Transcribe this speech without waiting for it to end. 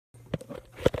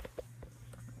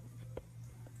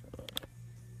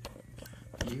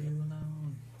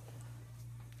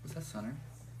center?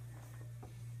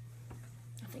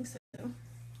 I think so.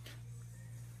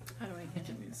 How do I I get think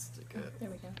it? it needs to stick it. There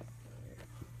we go.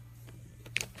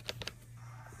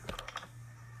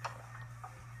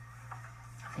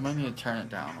 You might need to turn it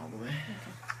down all the way.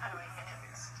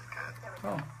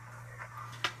 Okay. Oh.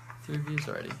 3 views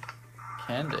already.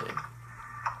 Candy.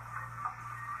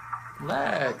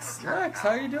 Lex, how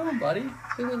are you doing, buddy?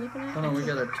 Who are we looking at? Oh no, we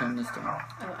gotta turn this down.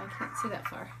 Oh, I can't see that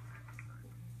far.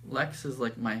 Lex is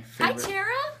like my Hi, favorite.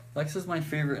 Tara. Lex is my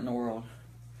favorite in the world.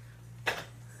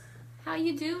 How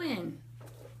you doing?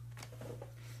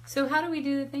 So how do we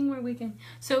do the thing where we can...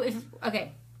 So if...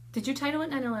 Okay. Did you title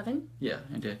it 9/11? Yeah,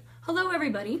 I did. Hello,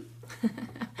 everybody.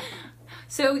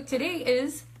 So today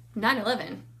is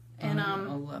 9/11. And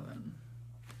 11.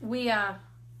 we... I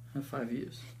have 5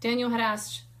 views. Daniel had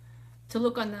asked to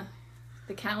look on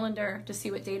the calendar to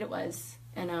see what date it was.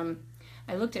 And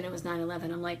I looked and it was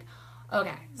 9/11. I'm like,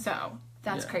 okay, so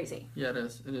that's crazy. Yeah, it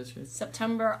is. It is crazy.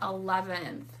 September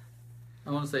 11th. I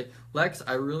want to say, Lex,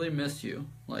 I really miss you,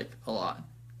 like, a lot.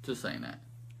 Just saying that.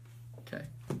 Okay.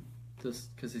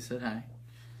 Just because he said hi.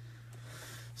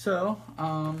 So,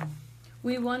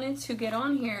 We wanted to get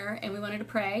on here and we wanted to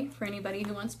pray for anybody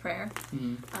who wants prayer.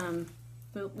 mm-hmm.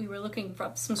 We were looking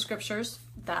for some scriptures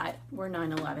that were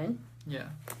 9/11. Yeah.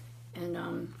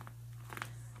 And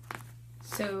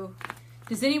so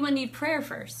does anyone need prayer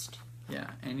first?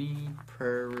 Yeah, any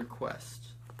prayer request?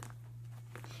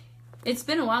 It's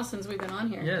been a while since we've been on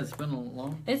here. Yeah, it's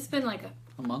been It's been like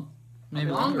a month?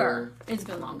 Maybe longer. longer. It's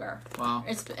been longer. Wow.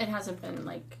 It hasn't been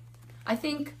like, I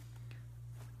think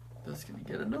That's gonna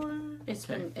get annoying. it's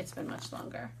been much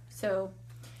longer. So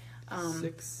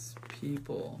 6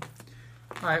 people.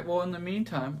 Alright, well in the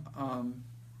meantime,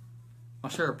 I'll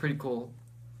share a pretty cool...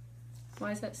 why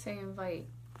does that say invite?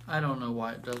 I don't know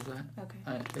why it does that.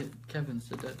 Okay. Kevin's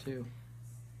did that too.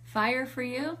 Fire for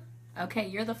you? Okay,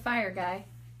 you're the fire guy.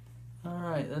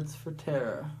 Alright, that's for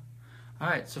Tara.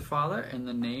 Alright, so Father, in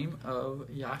the name of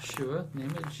Yahshua, in the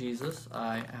name of Jesus,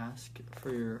 I ask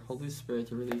for your Holy Spirit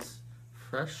to release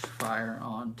fresh fire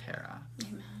on Tara.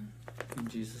 Amen. In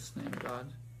Jesus' name,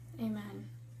 God. Amen.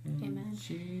 In Amen.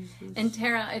 Jesus. And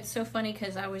Tara, it's so funny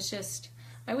because I was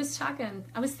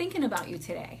thinking about you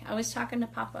today. I was talking to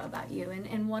Papa about you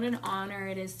and what an honor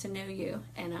it is to know you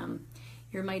and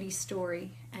your mighty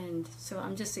story. And so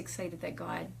I'm just excited that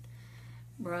God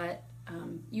brought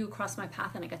you across my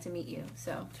path and I got to meet you.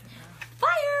 So,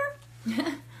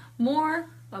 fire! More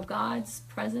of God's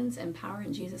presence and power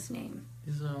in Jesus' name.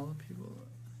 These are all the people.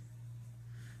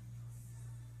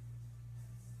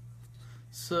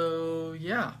 So,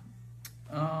 yeah.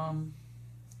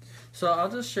 So I'll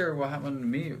just share what happened to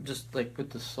me, just like with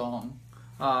the song.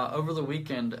 Over the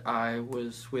weekend, I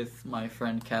was with my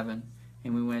friend Kevin,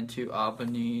 and we went to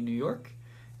Albany, New York.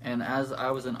 And as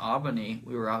I was in Albany,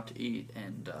 we were out to eat,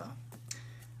 and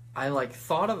I like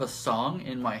thought of a song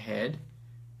in my head,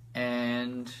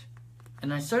 and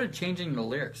I started changing the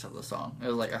lyrics of the song. It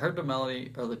was like I heard the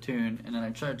melody or the tune, and then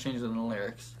I started changing the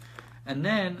lyrics, and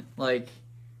then like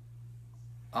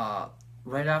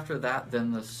right after that,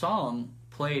 then the song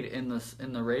played in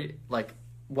the radio, like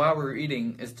while we were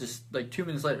eating. It's just like 2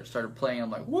 minutes later it started playing. I'm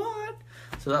like, what?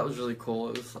 So that was really cool.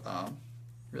 It was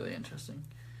really interesting.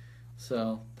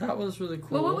 So that was really cool.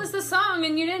 Well, what was the song?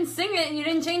 And you didn't sing it, and you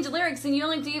didn't change the lyrics, and you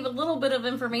only gave a little bit of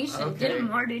information. Okay. Get in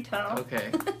more detail.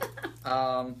 Okay.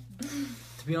 To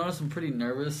be honest, I'm pretty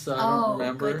nervous, so I don't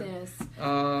remember. Oh,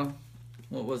 goodness.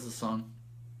 What was the song?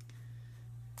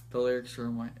 The lyrics were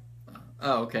in my...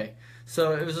 oh, okay.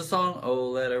 So it was a song, oh,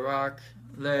 let it rock,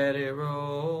 let it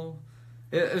roll.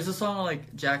 It was a song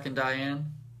like Jack and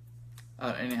Diane.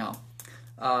 Anyhow.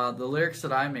 The lyrics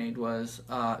that I made was,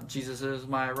 Jesus is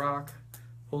my rock,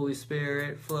 Holy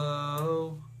Spirit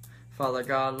flow, Father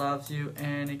God loves you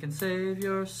and He can save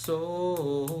your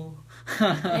soul.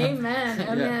 Amen,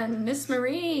 amen. Yeah. Miss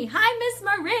Marie. Hi, Miss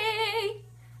Marie.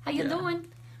 How you Yeah. doing?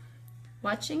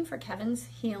 Watching for Kevin's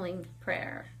healing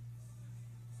prayer.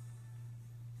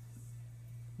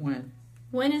 When?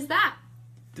 When is that?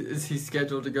 Is he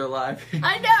scheduled to go live?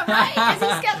 I know, right? Is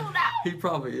he scheduled out? He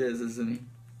probably is, isn't he?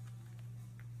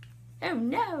 Oh,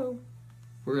 no.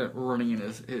 We're running in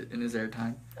his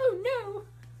airtime. Oh, no.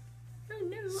 Oh,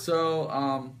 no.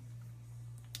 So,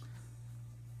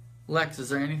 Lex, is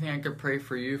there anything I could pray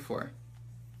for you for?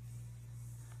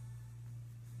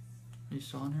 Are you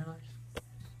still on here, Lex?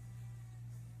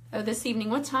 Oh, this evening.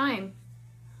 What time?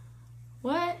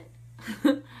 What?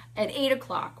 At 8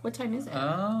 o'clock. What time is it?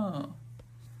 Oh.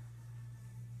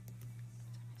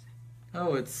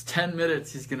 Oh, it's 10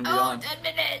 minutes he's going to be Oh, on. 10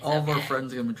 minutes. All of our okay.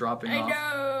 friends are going to be dropping off.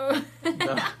 I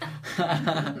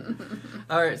know.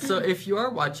 All right, so if you are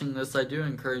watching this, I do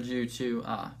encourage you to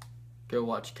go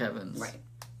watch Kevin's. Right.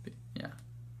 Yeah.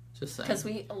 Just saying. Because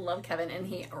we love Kevin and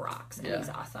he rocks and he's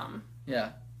awesome. Yeah.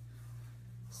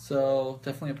 So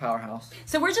definitely a powerhouse.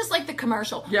 So we're just like the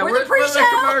commercial. Yeah, we're the pre-show. We're the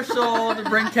commercial to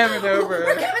bring Kevin over.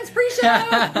 We're Kevin's pre-show.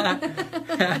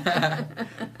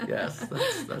 Yes,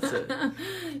 that's it.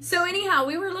 So anyhow,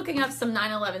 we were looking up some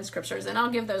 9/11 scriptures, and I'll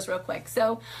give those real quick.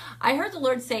 So I heard the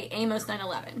Lord say Amos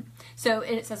 9:11. So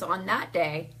it says, "On that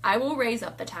day, I will raise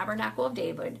up the tabernacle of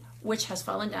David, which has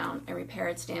fallen down, and repair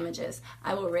its damages.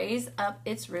 I will raise up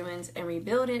its ruins and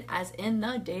rebuild it as in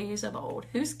the days of old."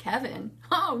 Who's Kevin?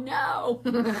 Oh no.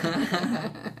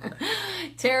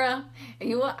 Tara,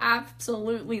 you will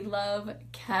absolutely love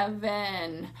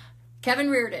Kevin. Kevin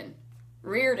Reardon.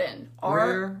 Riordan.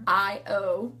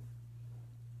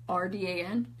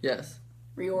 Yes.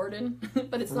 Riordan.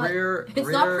 But it's not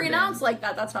Riordan. not pronounced like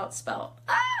that. That's how it's spelled.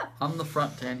 Ah! I'm the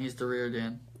front Dan, he's the rear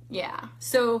Dan. Yeah.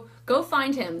 So go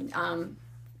find him.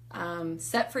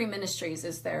 Set Free Ministries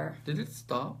is there. Did it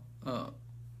stop?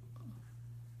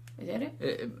 Did it?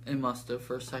 It must have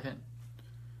for a second.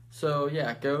 So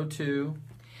yeah, go to.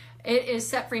 It is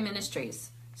Set Free Ministries.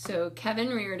 So Kevin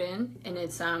Reardon, and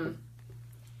it's Riordan.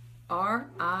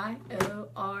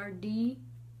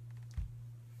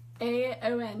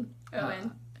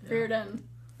 Reardon.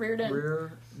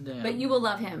 But you will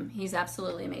love him. He's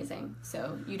absolutely amazing.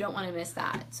 So you don't want to miss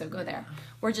that. So go there.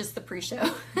 We're just the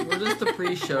pre-show. We're just the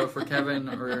pre-show for Kevin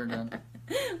Reardon.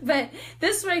 But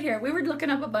this right here, we were looking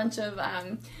up a bunch of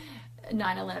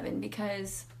 9/11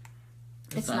 because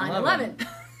it's 9/11.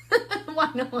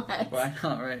 Why not? Why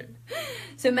not, right?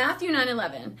 So Matthew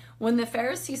 9:11. When the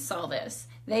Pharisees saw this,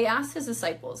 they asked his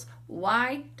disciples,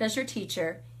 "Why does your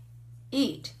teacher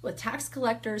eat with tax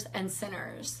collectors and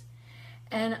sinners?"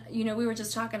 And, you know, we were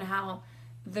just talking how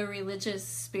the religious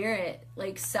spirit,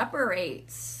 like,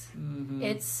 separates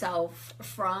itself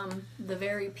from the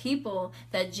very people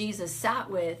that Jesus sat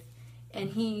with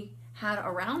and he had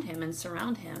around him and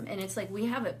surround him. And it's like we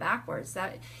have it backwards.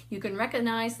 That you can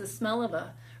recognize the smell of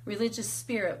a religious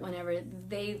spirit whenever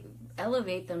they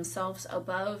elevate themselves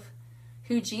above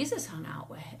who Jesus hung out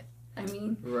with. I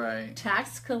mean, right.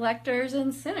 Tax collectors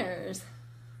and sinners.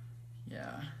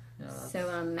 Yeah.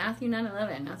 So Matthew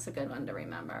 9:11, that's a good one to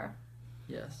remember.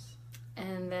 Yes.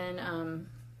 And then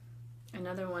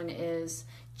another one is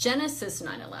Genesis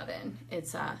 9:11.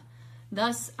 It's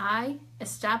 "Thus I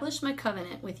establish my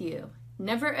covenant with you.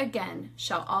 Never again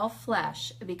shall all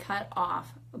flesh be cut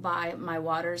off by my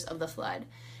waters of the flood.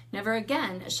 Never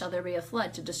again shall there be a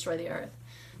flood to destroy the earth."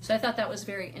 So I thought that was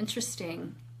very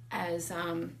interesting as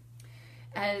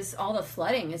all the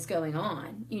flooding is going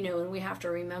on, you know, and we have to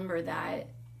remember that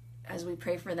as we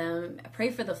pray for them, pray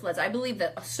for the floods. I believe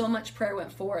that so much prayer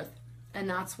went forth, and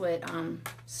that's what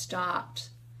stopped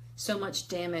so much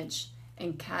damage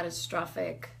and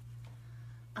catastrophic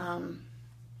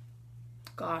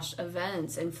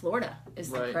events in Florida is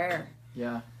the prayer.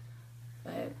 Yeah.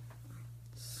 But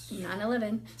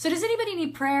 9/11. So does anybody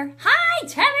need prayer? Hi,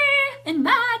 Tammy and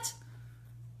Matt.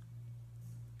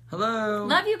 Hello.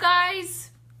 Love you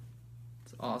guys.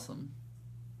 It's awesome.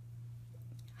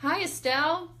 Hi,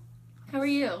 Estelle. How are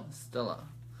you? Estella.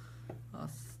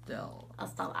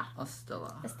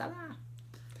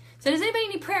 So does anybody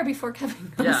need prayer before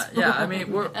Kevin comes? Yeah. I mean,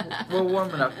 we're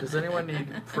warming up. Does anyone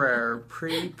need prayer?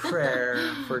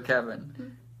 Pre-prayer for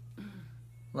Kevin.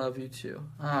 Love you too.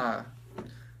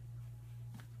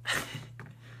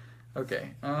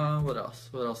 Okay. What else?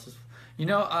 What else is? You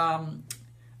know,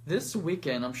 this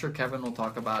weekend, I'm sure Kevin will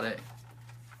talk about it.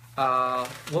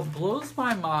 What blows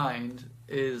my mind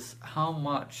is how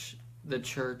much the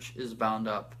church is bound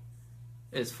up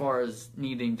as far as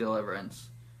needing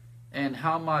deliverance, and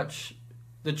how much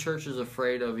the church is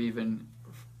afraid of even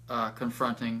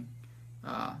confronting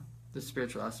the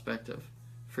spiritual aspect of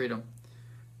freedom.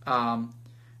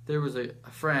 There was a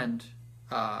friend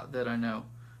that I know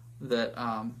that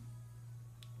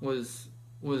was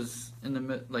in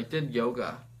the did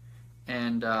yoga,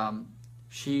 and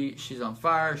she's on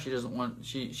fire. She doesn't want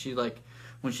she like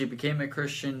when she became a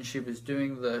Christian, she was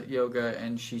doing the yoga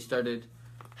and she started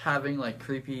having like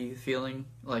creepy feeling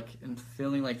like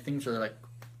things are like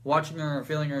watching her or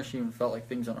feeling her. She even felt like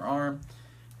things on her arm,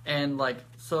 and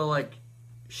so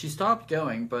she stopped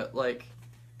going. But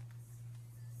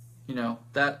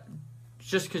that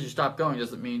just because you stop going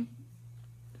doesn't mean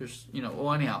there's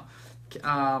well, anyhow,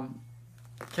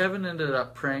 Kevin ended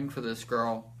up praying for this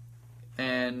girl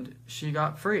and she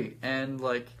got free, and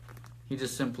he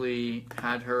just simply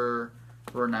had her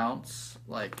renounce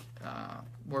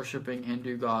worshiping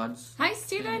Hindu gods. Hi,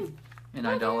 Stephen. And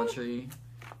idolatry,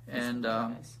 and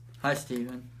Hi,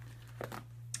 Stephen.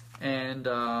 And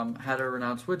had her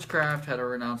renounce witchcraft, had her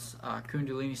renounce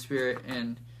Kundalini spirit,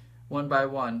 and one by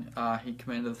one, he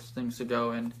commanded those things to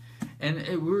go. And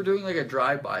we were doing like a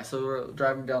drive-by, so we were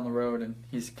driving down the road, and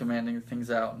he's commanding things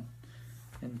out,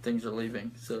 and things are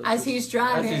leaving. So he's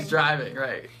driving. As he's driving,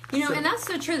 right. And that's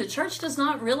so true. The church does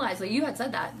not realize, like you had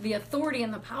said that, the authority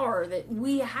and the power that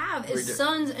we have as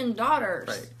sons and daughters.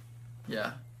 Right.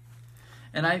 Yeah.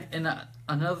 And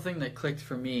another thing that clicked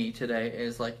for me today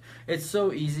is, like, it's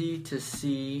so easy to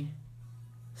see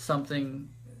something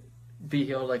be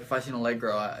healed. Like, if I seen a leg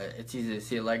grow, it's easy to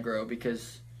see a leg grow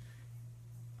because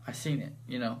I seen it,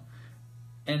 you know.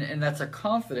 And that's a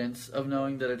confidence of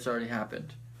knowing that it's already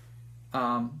happened.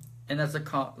 And that's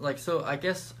so I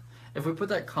guess if we put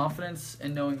that confidence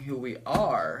in knowing who we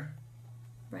are,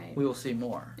 right, we will see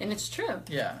more. And it's true.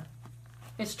 Yeah.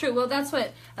 It's true. Well, that's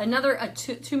what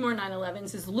two more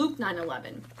 9/11s is Luke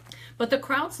 9:11. But the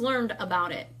crowds learned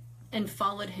about it and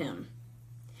followed him.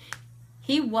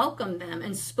 He welcomed them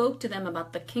and spoke to them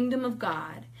about the kingdom of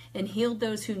God and healed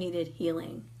those who needed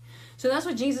healing. So that's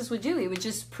what Jesus would do. He would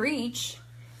just preach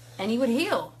and he would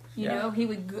heal. You know, he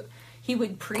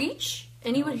would preach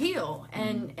and he would heal.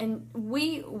 And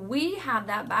we have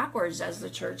that backwards as the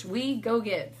church. We go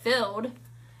get filled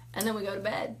and then we go to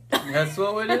bed. That's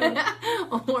what we do.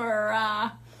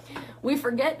 Or we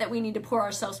forget that we need to pour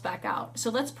ourselves back out. So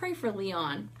let's pray for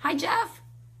Leon. Hi, Jeff.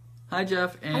 Hi,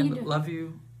 Jeff, and love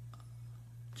you,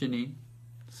 Janine.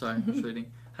 Sorry, I was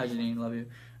reading. Hi, Janine, love you.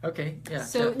 Okay, yeah.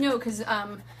 So, no, because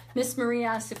Miss Marie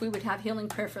asked if we would have healing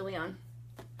prayer for Leon.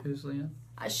 Who's Leon?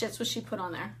 That's what she put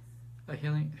on there. A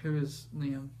healing? Who is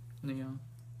Leon?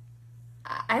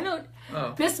 I don't...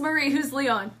 Oh. Miss Marie, who's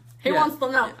Leon? He wants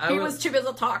to know. He was too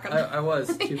busy talking. I was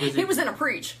too busy. He was in a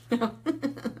preach.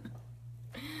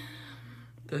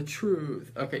 The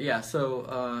truth. Okay, yeah,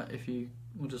 so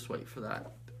we'll just wait for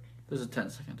that. There's a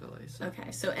 10-second delay. So.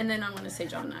 Okay, so, and then I'm going to say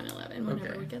John 9:11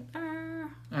 whenever we get there.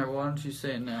 All right, why don't you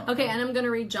say it now? Okay, and I'm going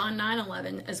to read John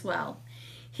 9:11 as well.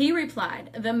 He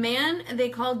replied, "The man they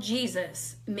called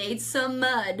Jesus made some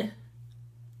mud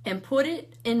and put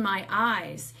it in my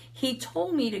eyes. He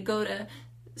told me to go to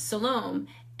Siloam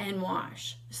and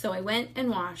wash. So I went and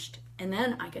washed, and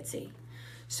then I could see."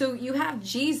 So you have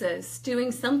Jesus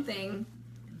doing something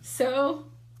so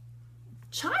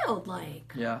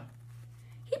childlike. Yeah.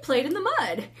 He played in the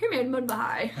mud. He made mud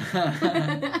pie.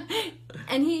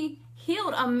 And he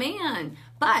healed a man.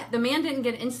 But the man didn't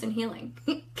get instant healing.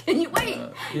 Can you wait?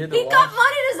 He got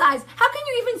mud in his eyes. How can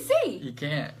you even see? You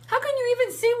can't. How can you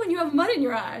even see when you have mud in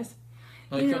your eyes?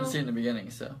 Well, you couldn't see in the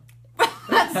beginning, so.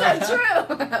 That's so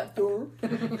true.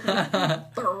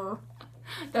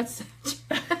 That's so true.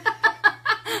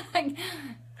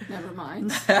 Never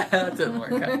mind. That didn't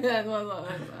work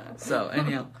out. So,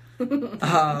 anyhow.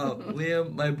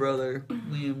 Liam, my brother.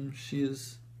 Liam, she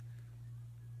is...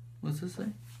 What's this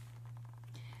say?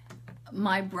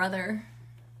 My brother,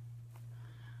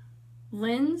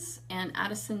 Lynn's and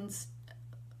Addison's...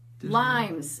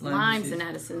 Lyme's disease. and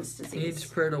Addison's disease. Needs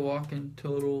prayer to walk in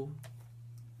total...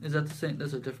 Is that the same?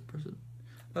 That's a different person.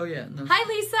 Oh, yeah. No. Hi,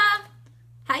 Lisa.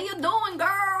 How you doing,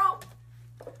 girl?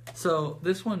 So,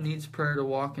 this one needs prayer to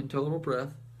walk in total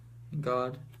breath in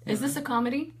God. Is this a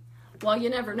comedy? Well,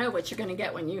 you never know what you're going to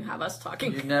get when you have us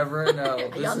talking. You never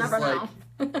know. You'll never know.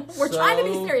 We're trying to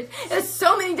be serious. There's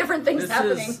so many different things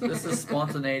happening. This is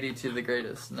spontaneity to the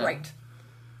greatest. No. Right.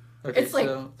 Okay, it's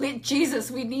like,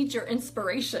 Jesus, we need your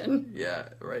inspiration. Yeah,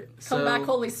 right. Come back,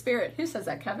 Holy Spirit. Who says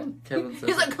that, Kevin? Kevin says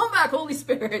He's like, come back, Holy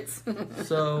Spirits.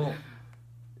 So,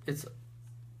 it's...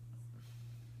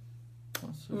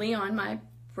 Leon, my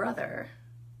brother.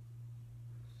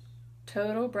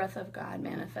 Total breath of God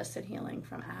manifested healing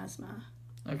from asthma.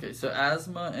 Okay, so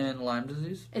asthma and Lyme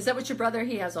disease? Is that what your brother,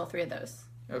 he has all three of those?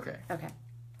 Okay. Okay.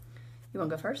 You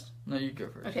want to go first? No, you go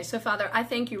first. Okay, so Father, I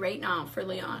thank you right now for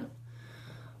Leon.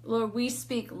 Lord, we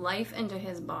speak life into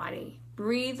his body.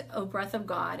 Breathe, O breath of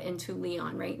God, into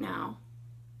Leon right now.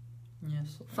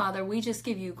 Yes. Lord. Father, we just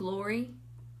give you glory.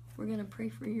 We're going to pray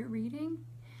for your reading.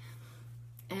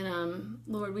 And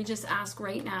Lord, we just ask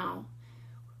right now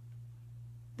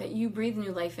that you breathe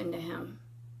new life into him.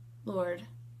 Lord,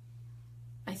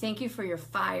 I thank you for your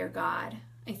fire, God.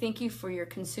 I thank you for your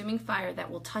consuming fire that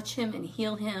will touch him and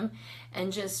heal him.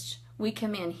 And just, we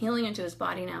command healing into his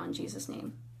body now in Jesus'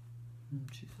 name. In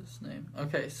Jesus' name.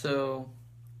 Okay, so,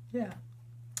 yeah.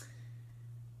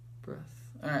 Breath.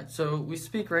 Alright, so we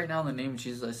speak right now in the name of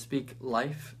Jesus. I speak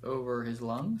life over his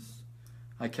lungs.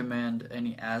 I command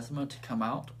any asthma to come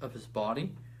out of his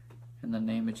body in the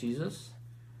name of Jesus.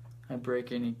 I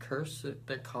break any curse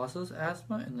that causes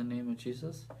asthma in the name of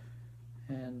Jesus.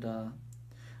 And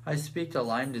I speak to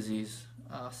Lyme disease.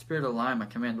 Spirit of Lyme, I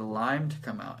command the Lyme to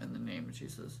come out in the name of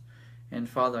Jesus. And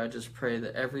Father, I just pray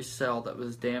that every cell that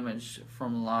was damaged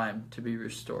from Lyme to be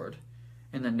restored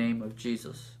in the name of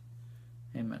Jesus.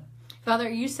 Amen. Father,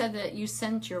 you said that you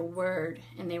sent your word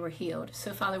and they were healed.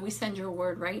 So, Father, we send your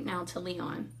word right now to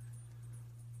Leon.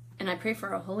 And I pray for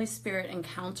a Holy Spirit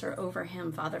encounter over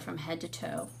him, Father, from head to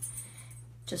toe.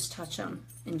 Just touch him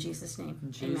in Jesus' name.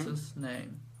 In Jesus'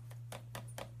 name.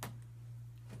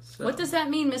 So, what does that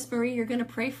mean, Miss Marie? You're going to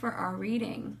pray for our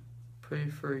reading. Pray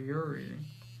for your reading.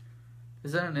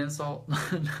 Is that an insult?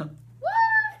 No.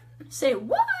 What? Say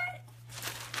what?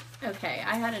 Okay,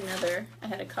 I had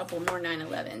a couple more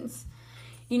 9/11s.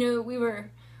 You know,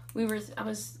 I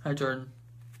was. Hi, Jordan.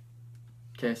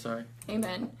 Okay, sorry.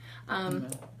 Amen.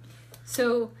 Amen.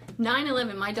 So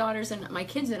 9/11, my daughters and my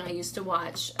kids and I used to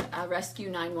watch Rescue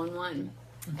 911.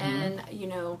 And, you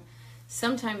know,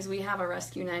 sometimes we have a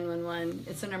Rescue 911.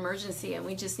 It's an emergency, and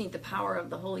we just need the power of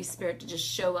the Holy Spirit to just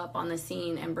show up on the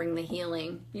scene and bring the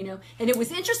healing, you know. And it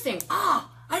was interesting. I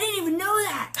didn't even know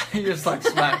that. You're just like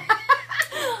smack.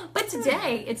 But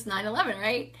today, it's 9/11,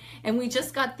 right? And we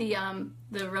just got the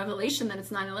revelation that it's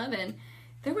 9/11.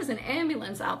 There was an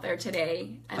ambulance out there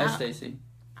today. And Hi, Stacy.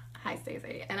 Hi,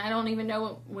 Stacey. And I don't even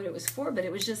know what it was for, but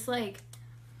it was just like,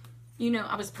 you know,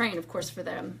 I was praying, of course, for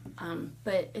them.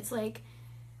 But it's like,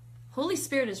 Holy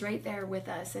Spirit is right there with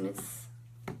us, and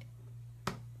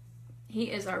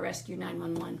He is our Rescue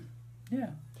 911. Yeah.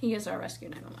 He is our Rescue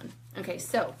 911. Okay,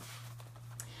 so,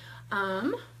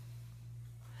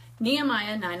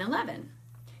 Nehemiah 9:11.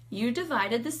 You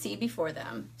divided the sea before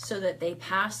them, so that they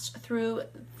passed through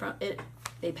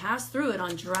it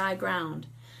on dry ground.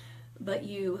 But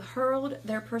you hurled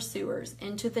their pursuers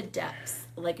into the depths,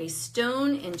 like a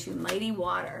stone into mighty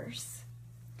waters.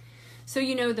 So,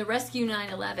 you know, the Rescue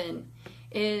 911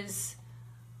 is,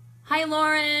 hi,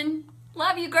 Lauren,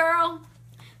 love you, girl.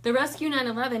 The Rescue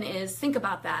 911 is, think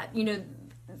about that. You know,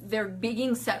 they're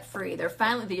being set free. The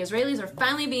Israelis are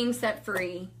finally being set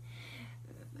free.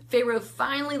 Pharaoh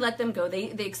finally let them go. They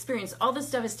experienced all this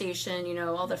devastation, you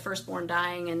know, all the firstborn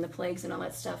dying and the plagues and all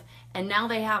that stuff. And now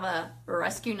they have a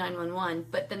Rescue 911.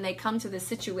 But then they come to this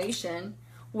situation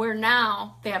where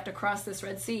now they have to cross this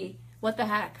Red Sea. What the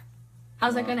heck?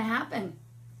 How's that going to happen?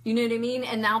 You know what I mean?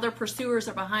 And now their pursuers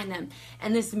are behind them.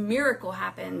 And this miracle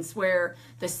happens where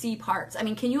the sea parts. I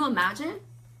mean, can you imagine?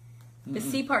 The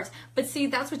sea parts. But see,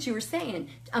 that's what you were saying.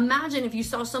 Imagine if you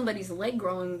saw somebody's leg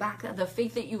growing back, the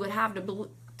faith that you would have to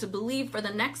believe for the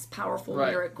next powerful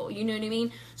miracle. You know what I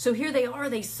mean? So here they are.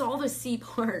 They saw the sea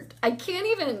part. I can't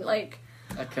even, like...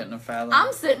 I couldn't have fathomed.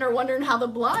 I'm sitting there wondering how the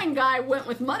blind guy went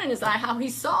with mud in his eye, how he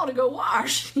saw to go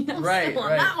wash. You know, right, on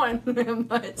that one.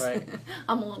 But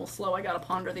I'm a little slow. I got to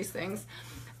ponder these things.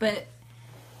 But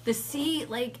the sea,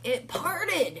 like, it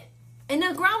parted. And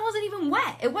the ground wasn't even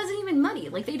wet. It wasn't even muddy.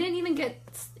 Like, they didn't even get...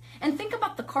 And think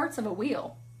about the carts of a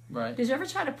wheel. Right. Did you ever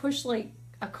try to push, like,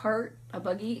 a cart, a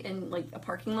buggy in, like, a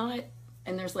parking lot?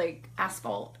 And there's, like,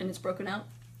 asphalt and it's broken out?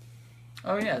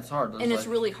 Oh, yeah, it's hard. It's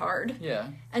really hard. Yeah.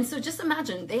 And so just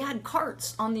imagine, they had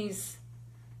carts on these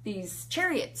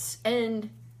chariots,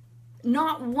 and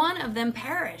not one of them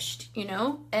perished, you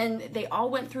know? And they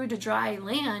all went through to dry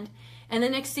land, and the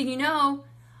next thing you know,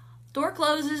 door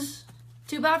closes.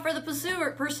 Too bad for the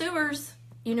pursuers,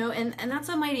 you know? And that's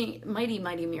a mighty, mighty,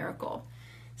 mighty miracle.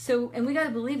 So, and we got to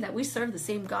believe that we serve the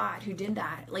same God who did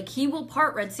that. Like, he will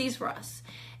part Red Seas for us.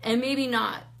 And maybe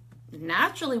not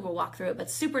naturally we'll walk through it, but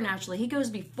supernaturally he goes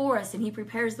before us and he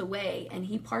prepares the way and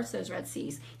he parts those Red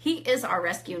Seas. He is our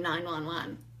Rescue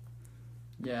 911.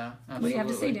 Yeah, absolutely. What do you have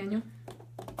to say, Daniel?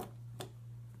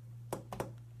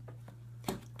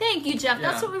 Thank you, Jeff.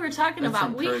 That's what we were talking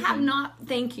about. We have not,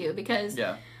 thank you, because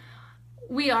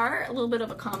we are a little bit of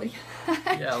a comedy.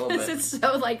 Yeah, a little bit. It's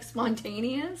so, like,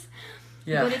 spontaneous.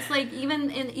 Yeah. But it's like,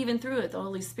 even through it, the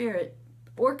Holy Spirit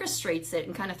orchestrates it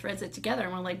and kind of threads it together,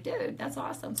 and we're like, dude, that's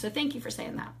awesome. So thank you for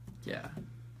saying that.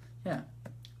 Yeah.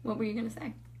 What were you gonna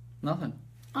say? Nothing.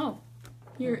 Oh,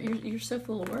 you're so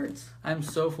full of words. I'm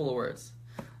so full of words.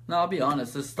 No, I'll be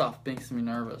honest, this stuff makes me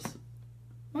nervous.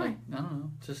 Why? Like, I don't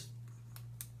know, I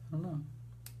don't know.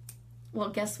 Well,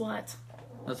 guess what?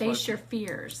 Face your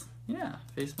fears. Yeah,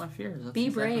 face my fears. That's be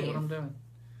exactly brave. What I'm doing.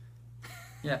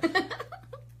 Yeah.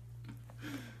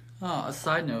 Oh, a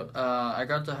side note. I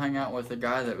got to hang out with a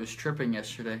guy that was tripping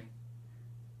yesterday.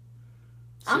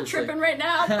 I'm tripping right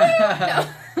now.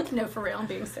 No, for real. I'm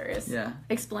being serious. Yeah.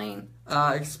 Explain.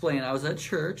 I was at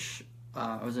church.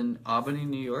 I was in Albany,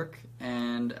 New York.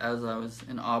 And as I was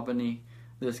in Albany,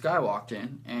 this guy walked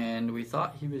in. And we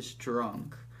thought he was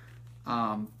drunk.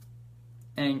 And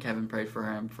Kevin prayed for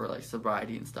him for, like,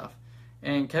 sobriety and stuff.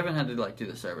 and Kevin had to like do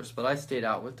the service, but I stayed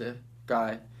out with the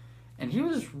guy, and he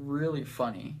was really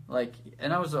funny. Like,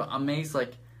 and I was amazed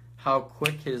like how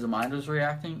quick his mind was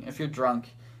reacting. If you're drunk,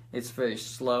 it's very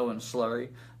slow and slurry,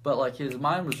 but like his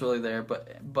mind was really there.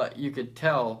 But you could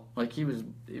tell like he was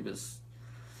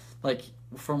like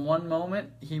from one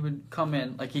moment he would come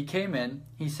in, like he came in,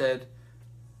 he said,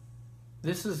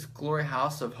 "This is Glory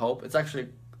House of Hope." It's actually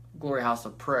Glory House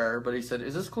of Prayer, but he said,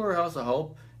 "Is this Glory House of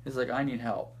Hope?" He's like, "I need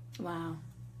help." Wow.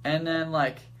 And then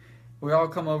like we all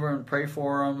come over and pray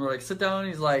for him. We're like, "Sit down."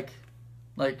 He's like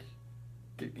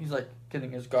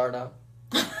getting his guard up.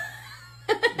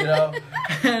 You know,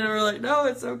 and we're like, "No,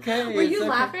 it's okay." Were you okay.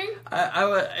 laughing? I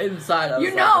was inside. I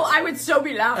was I would so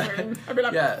be laughing. I'd be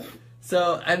like, yeah.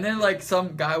 So and then like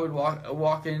some guy would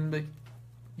walk in and be like,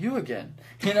 "You again?"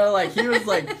 You know, like he was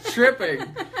like tripping,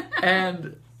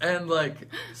 and like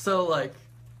so like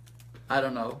I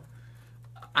don't know.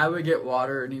 I would get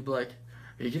water and he'd be like,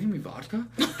 "Are you getting me vodka?"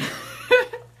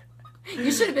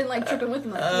 You should have been like tripping with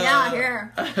him, like, yeah,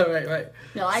 here. Right.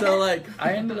 No, I so like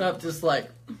I ended up just like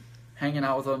hanging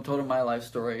out with him, told him my life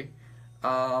story,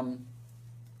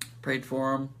 prayed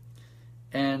for him,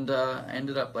 and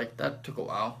ended up like that took a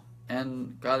while,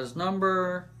 and got his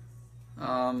number,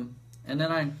 and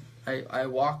then I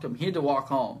walked him. He had to walk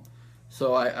home,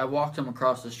 so I walked him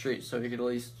across the street so he could at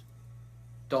least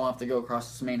don't have to go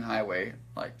across this main highway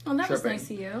like. Oh, that tripping. was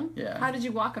nice of you. Yeah. How did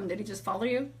you walk him? Did he just follow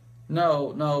you?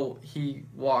 No, he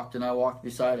walked and I walked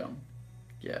beside him.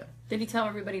 Yeah. Did he tell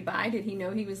everybody bye? Did he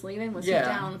know he was leaving? Was Yeah, he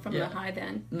down from yeah. the high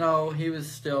then? No, he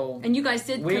was still. And you guys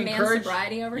did command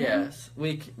sobriety over him? Yes,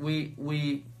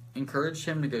 we encouraged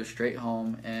him to go straight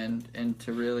home and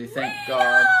to really thank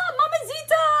God.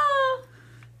 Mamacita!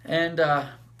 And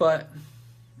but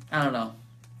I don't know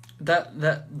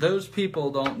that those people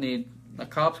don't need the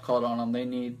cops called on them. They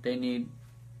need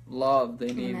love.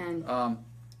 They need Amen.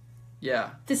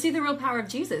 Yeah. To see the real power of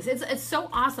Jesus. It's so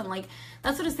awesome. Like,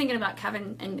 that's what I was thinking about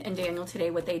Kevin and Daniel today,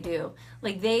 what they do.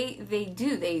 Like,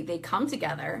 they come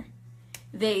together.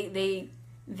 They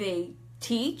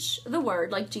teach the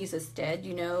word like Jesus did.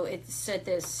 You know, it said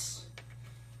this,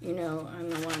 you know,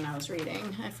 I'm the one I was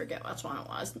reading. I forget which one it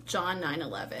was. John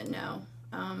 9:11. No.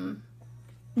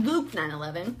 Luke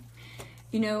 9:11.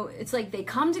 You know, it's like they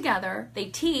come together, they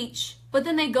teach, but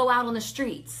then they go out on the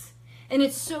streets. And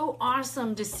it's so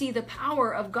awesome to see the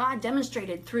power of God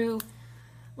demonstrated through,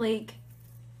 like,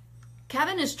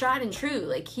 Kevin is tried and true.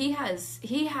 Like, he has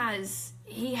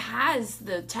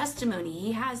the testimony.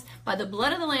 He has, by the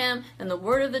blood of the Lamb and the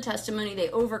word of the testimony, they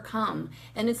overcome.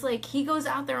 And it's like he goes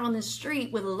out there on the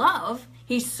street with love.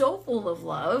 He's so full of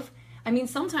love. I mean,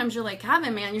 sometimes you're like,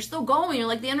 Kevin, man, you're still going. You're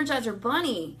like the Energizer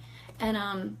Bunny.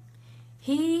 And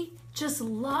he just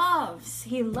loves.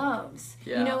 He loves.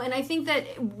 Yeah. You know, and I think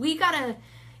that we gotta,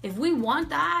 if we want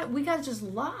that, we gotta just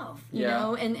love, you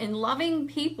know, and loving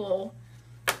people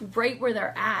right where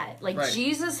they're at. Like, right.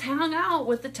 Jesus hung out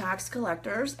with the tax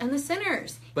collectors and the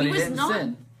sinners. But he didn't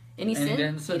sin. And he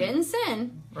didn't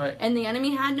sin. Right. And the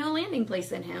enemy had no landing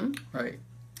place in him. Right.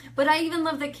 But I even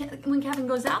love that when Kevin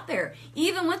goes out there,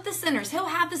 even with the sinners, he'll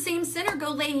have the same sinner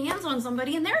go lay hands on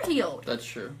somebody and they're healed. That's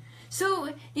true. So,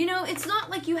 you know, it's not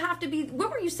like you have to be...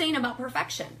 What were you saying about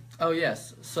perfection? Oh,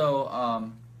 yes. So,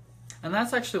 and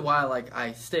that's actually why, like,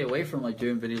 I stay away from, like,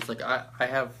 doing videos. Like, I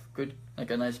have good,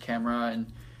 like, a nice camera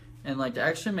and like, to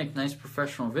actually make nice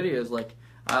professional videos, like,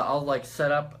 I'll like,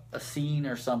 set up a scene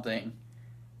or something,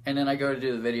 and then I go to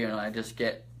do the video and I just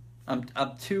get... I'm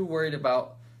too worried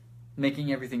about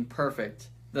making everything perfect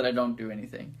that I don't do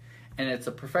anything. And it's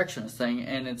a perfectionist thing,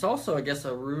 and it's also, I guess,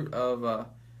 a root of...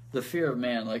 the fear of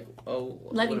man, like, oh...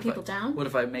 Letting people down? What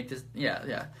if I make this...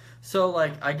 Yeah. So,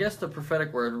 like, I guess the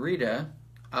prophetic word, Rita,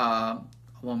 a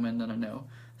woman that I know,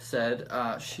 said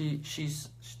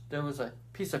there was a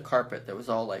piece of carpet that was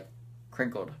all, like,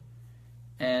 crinkled.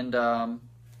 And,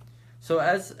 so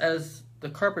as the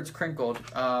carpet's crinkled,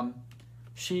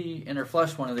 she, in her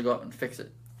flesh, wanted to go up and fix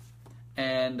it.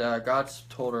 And God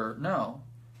told her no,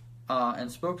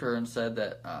 and spoke to her and said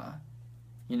that,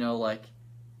 you know, like...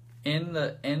 In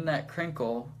that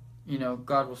crinkle, you know,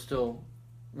 God will still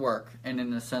work, and in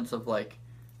the sense of like,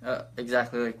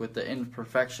 exactly like with the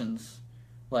imperfections,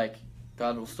 like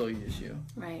God will still use you.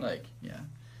 Right. Like, yeah.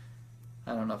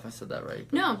 I don't know if I said that right.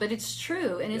 No, but it's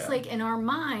true, and it's like in our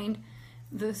mind,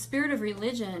 the spirit of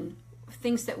religion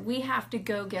thinks that we have to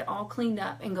go get all cleaned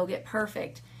up and go get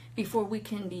perfect before we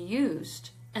can be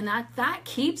used, and that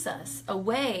keeps us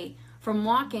away from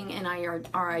walking in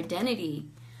our identity.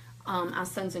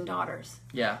 As sons and daughters.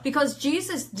 Yeah. Because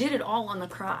Jesus did it all on the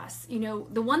cross. You know,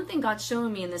 the one thing God's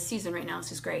showing me in this season right now is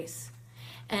His grace.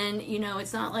 And,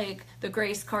 it's not like the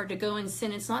grace card to go and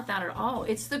sin. It's not that at all.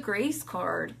 It's the grace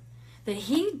card that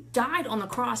he died on the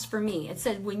cross for me. It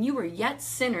said, when you were yet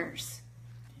sinners,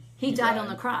 he died on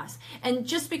the cross. And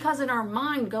just because in our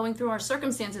mind, going through our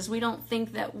circumstances, we don't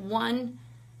think that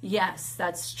yes,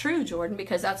 that's true, Jordan,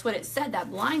 because that's what it said, that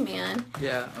blind man.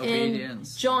 Yeah,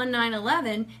 obedience. In John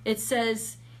 9:11, it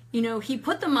says, he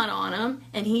put the mud on him,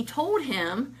 and he told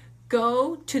him,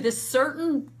 go to this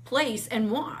certain place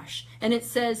and wash. And it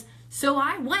says, so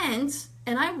I went,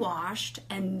 and I washed,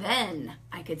 and then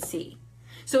I could see.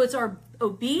 So it's our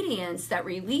obedience that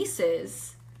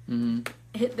releases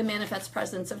the manifest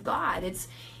presence of God. It's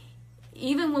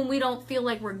even when we don't feel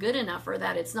like we're good enough, or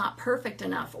that it's not perfect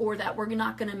enough, or that we're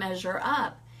not going to measure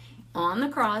up. On the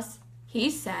cross,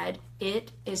 he said,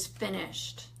 it is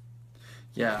finished.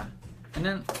 Yeah. And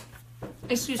then...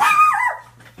 Excuse me.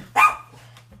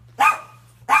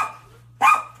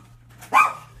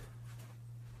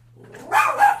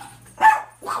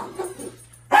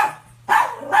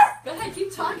 Go ahead,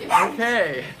 keep talking.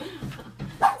 Okay.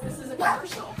 This is a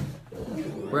commercial.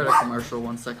 We're at a commercial.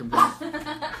 1 second, please.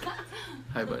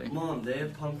 Hi, buddy. Mom, they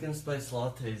have pumpkin spice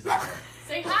lattes. There.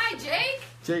 Say hi, Jake.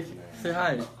 Jake, say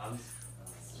hi.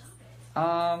 I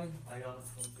got a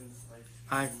pumpkin spice.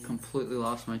 I completely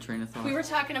lost my train of thought. We were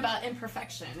talking about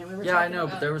imperfection, and we were Yeah, I talking know,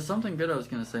 about... but there was something good I was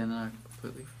going to say, and then I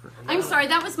completely forgot. I'm sorry,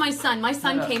 that was my son. My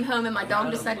son Yeah. came home, and my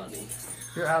dog decided...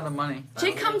 You're out of money.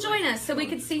 Jake, come join us so we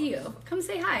could see you. Come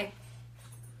say hi.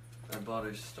 I bought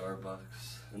her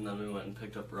Starbucks, and then we went and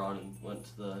picked up Ron and went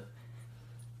to the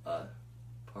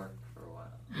park for a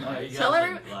while. Nice. Tell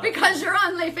her, because you're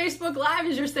on my Facebook Live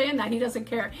as you're saying that, he doesn't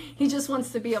care. He just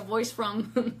wants to be a voice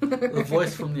from... The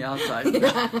voice from the outside.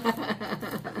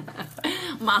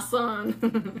 My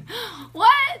son.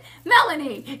 What?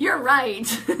 Melanie, you're right.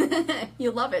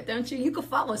 You love it, don't you? You can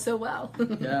follow so well.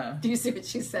 Yeah. Do you see what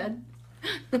she said?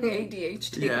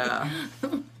 ADHD. Yeah.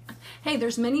 Hey,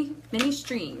 there's many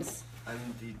streams. I'm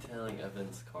detailing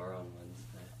Evan's car on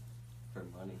Wednesday for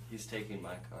money. He's taking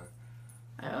my car.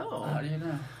 Oh. How do you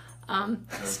know?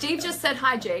 Steve just said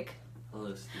hi, Jake.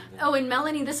 Hello, Steven. Oh, and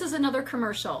Melanie, this is another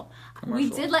commercial. We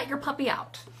did let your puppy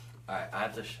out. Alright, I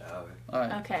have to shower. All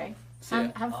right. Okay. See ya.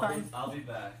 Have fun. I'll be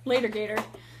back. Later, Gator.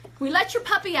 We let your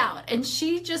puppy out, and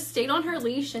she just stayed on her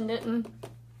leash and didn't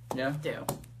Yeah. do.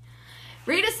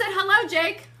 Rita said hello,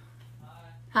 Jake.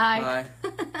 Hi. Hi.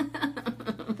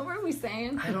 What were we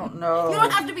saying? I don't know. You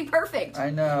don't have to be perfect. I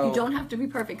know. You don't have to be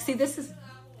perfect. See, this is...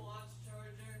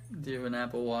 Do you have an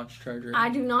Apple Watch charger? I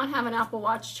do not have an Apple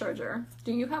Watch charger.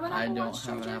 Do you have an I Apple don't Watch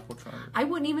have charger? an Apple charger. I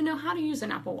wouldn't even know how to use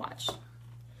an Apple Watch.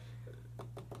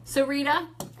 So, Rita,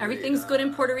 everything's good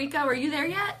in Puerto Rico. Are you there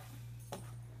yet?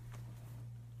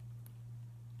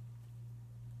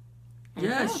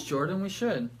 Yes, Jordan, we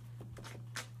should.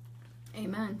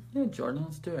 Amen. Yeah, Jordan,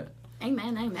 let's do it.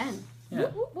 Amen. Amen. Yeah.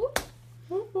 Whoop,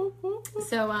 whoop, whoop.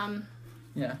 So,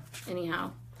 Yeah.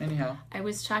 anyhow, Anyhow. I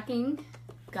was talking,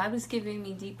 God was giving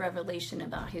me deep revelation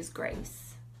about His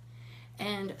grace.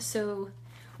 And so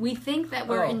we think that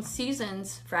we're in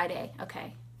seasons. Friday.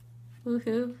 Okay.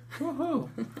 Woohoo. Woohoo.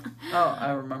 Oh,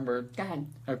 I remembered. Go ahead.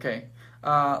 Okay.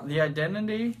 The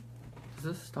identity. Does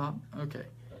this stop? Okay.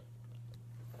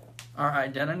 Our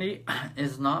identity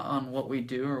is not on what we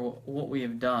do or what we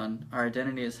have done. Our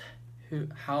identity is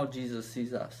how Jesus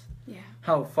sees us. Yeah.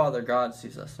 How Father God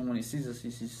sees us. And when He sees us,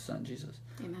 He sees His Son, Jesus.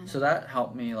 Amen. So that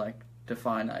helped me,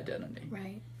 define identity.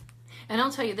 Right. And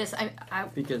I'll tell you this.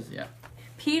 Because, yeah.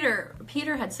 Peter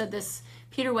had said this.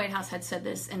 Peter Whitehouse had said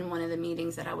this in one of the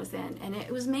meetings that I was in, and it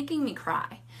was making me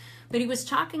cry. But he was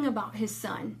talking about his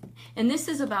son, and this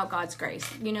is about God's grace.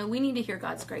 You know, we need to hear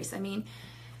God's grace. I mean,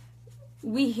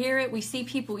 we hear it, we see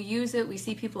people use it, we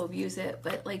see people abuse it,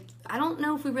 but I don't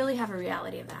know if we really have a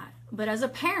reality of that. But as a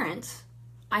parent,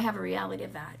 I have a reality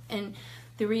of that. And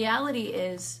the reality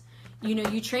is,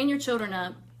 you train your children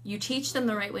up, you teach them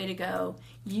the right way to go,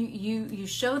 you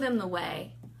show them the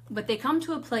way, but they come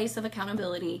to a place of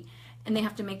accountability and they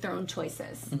have to make their own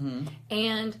choices. Mm-hmm.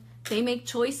 And they make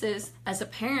choices as a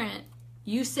parent.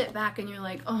 You sit back and you're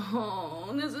like,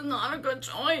 oh, this is not a good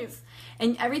choice.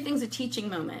 And everything's a teaching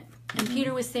moment. And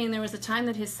Peter was saying there was a time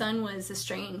that his son was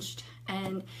estranged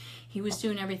and he was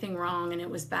doing everything wrong and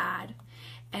it was bad.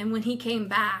 And when he came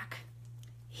back,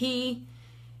 he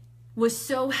was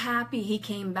so happy he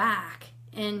came back.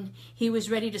 And he was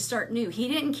ready to start new. He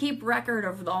didn't keep record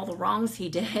of all the wrongs he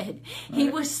did. Right. He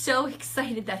was so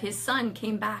excited that his son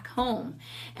came back home.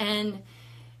 And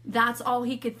that's all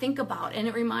he could think about. And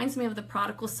it reminds me of the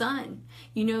prodigal son.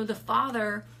 The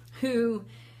father who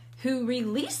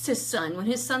released his son when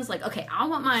his son's like, okay, I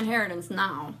want my inheritance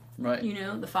now. Right. You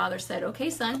know, the father said, okay,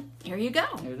 son, here you go.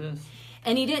 Here it is.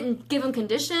 And he didn't give him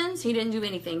conditions. He didn't do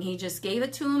anything. He just gave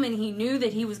it to him, and he knew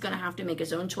that he was going to have to make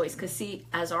his own choice. Because, see,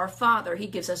 as our Father, he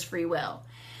gives us free will.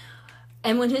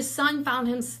 And when his son found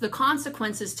him the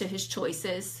consequences to his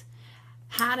choices,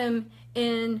 had him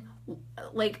in,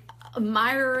 like, a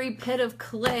miry pit of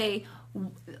clay,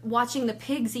 watching the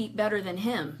pigs eat better than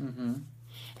him. Mm-hmm.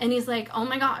 And he's like, oh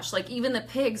my gosh, like, even the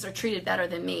pigs are treated better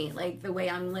than me, like, the way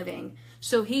I'm living.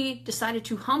 So he decided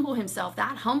to humble himself.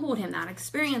 That humbled him. That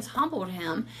experience humbled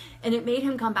him. And it made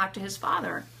him come back to his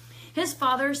father. His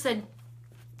father said,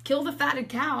 kill the fatted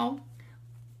cow,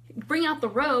 bring out the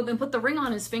robe, and put the ring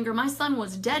on his finger. My son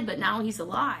was dead, but now he's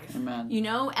alive. Amen. You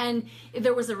know, and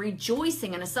there was a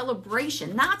rejoicing and a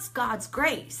celebration. That's God's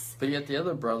grace. But yet the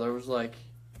other brother was like,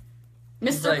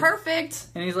 Mr. like, Perfect.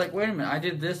 and he's like, wait a minute, I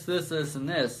did this, and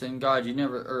this, and God, you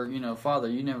never, or, you know, Father,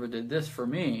 you never did this for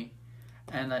me.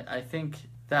 And I think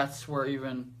that's where,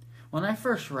 even when I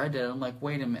first read it, I'm like,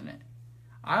 wait a minute.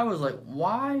 I was like,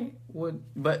 why would,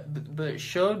 but it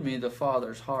showed me the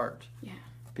Father's heart. Yeah.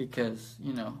 Because,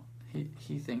 you know,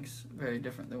 he thinks very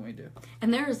different than we do.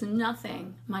 And there is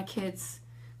nothing my kids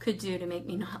could do to make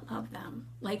me not love them.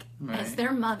 Like, right. As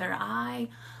their mother, I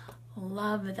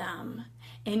love them.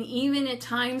 And even at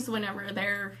times whenever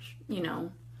they're, you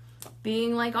know,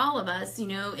 being like all of us, you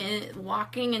know,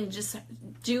 walking and just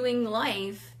doing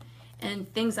life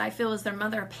and things I feel as their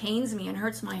mother pains me and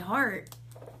hurts my heart,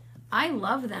 I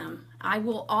love them. I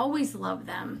will always love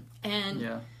them.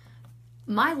 And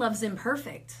my love's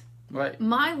imperfect. Right.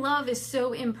 My love is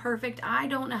so imperfect. I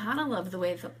don't know how to love the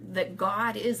way that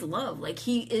God is love. Like,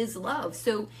 he is love.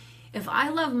 So if I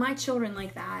love my children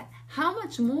like that, how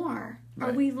much more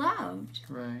are we loved?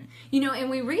 Right. You know, and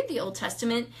we read the Old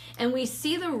Testament and we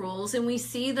see the rules and we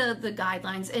see the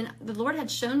guidelines, and the Lord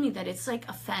had shown me that it's like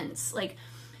a fence. Like,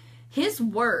 his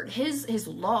word, his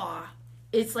law,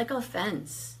 it's like a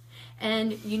fence.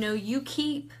 And, you know, you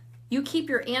keep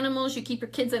your animals, you keep your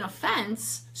kids in a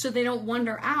fence so they don't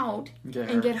wander out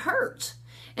and get hurt.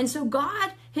 And so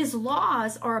God, his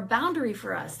laws are a boundary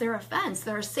for us. They're a fence.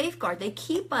 They're a safeguard. They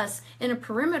keep us in a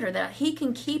perimeter that he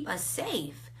can keep us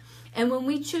safe. And when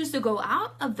we choose to go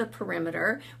out of the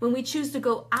perimeter, when we choose to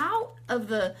go out of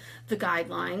the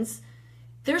guidelines,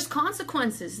 there's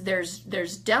consequences.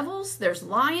 There's devils, there's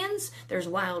lions, there's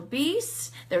wild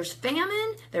beasts, there's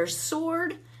famine, there's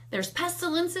sword, there's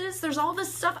pestilences, there's all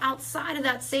this stuff outside of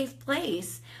that safe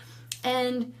place.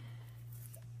 And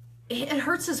it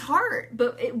hurts his heart.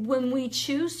 But when we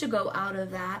choose to go out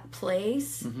of that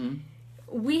place,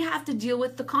 we have to deal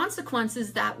with the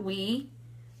consequences that we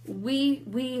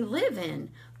live in.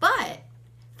 But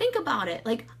think about it.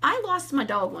 Like, I lost my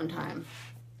dog one time.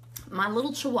 My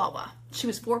little Chihuahua. She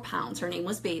was 4 pounds. Her name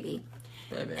was Baby.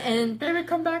 Baby,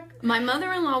 come back. My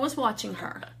mother-in-law was watching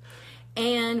her.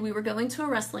 And we were going to a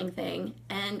wrestling thing.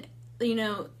 And, you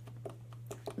know,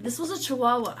 this was a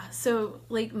Chihuahua. So,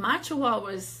 like, my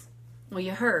Chihuahuas, well,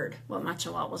 you heard what my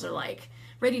Chihuahuas are like.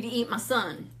 Ready to eat my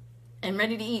son. And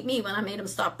ready to eat me when I made him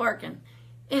stop barking.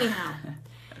 Anyhow.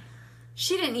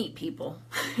 She didn't eat people.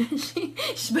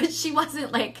 But she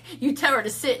wasn't like, you tell her to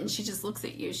sit and she just looks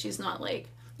at you. She's not like,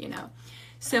 you know.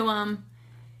 So,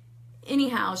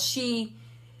 anyhow, she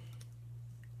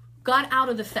got out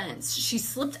of the fence. She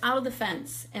slipped out of the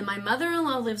fence. And my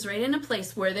mother-in-law lives right in a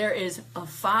place where there is a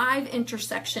 5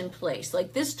 intersection place.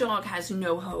 Like, this dog has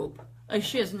no hope. Like,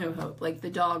 she has no hope. Like, the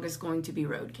dog is going to be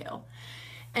roadkill.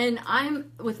 And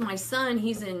I'm with my son.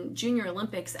 He's in Junior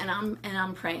Olympics, and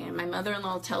I'm praying. My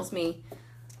mother-in-law tells me,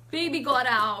 Baby got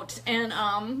out, and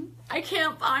I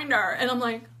can't find her. And I'm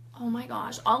like, oh my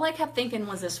gosh. All I kept thinking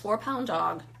was this 4-pound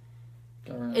dog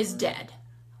is dead.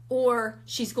 Or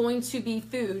she's going to be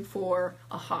food for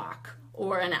a hawk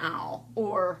or an owl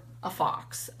or a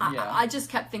fox. I just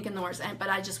kept thinking the worst. But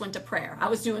I just went to prayer. I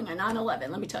was doing a 9/11,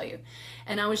 let me tell you.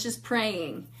 And I was just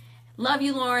praying. Love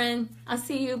you, Lauren. I'll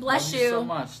see you. Bless you. Love you so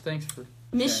much. Thanks for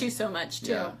miss sharing. you so much,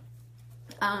 too. Yeah.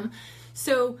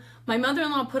 So my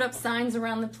mother-in-law put up signs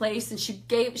around the place, and she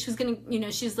was going to, you know,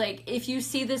 she's like, if you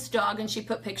see this dog, and she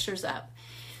put pictures up.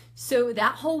 So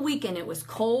that whole weekend, it was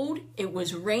cold, it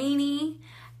was rainy,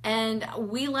 and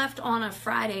we left on a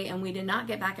Friday, and we did not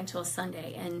get back until a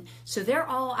Sunday. And so they're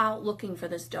all out looking for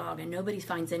this dog, and nobody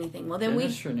finds anything. Well, then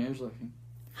Dennis Cheniers looking.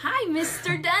 Hi,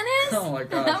 Mr. Dennis. Oh my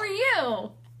gosh. How are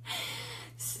you?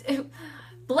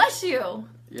 Bless you.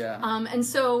 Yeah. And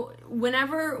so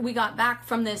whenever we got back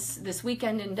from this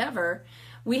weekend endeavor,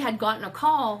 we had gotten a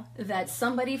call that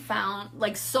somebody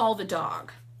saw the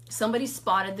dog. Somebody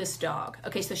spotted this dog.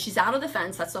 Okay, so she's out of the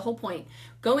fence. That's the whole point.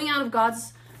 Going out of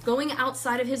God's going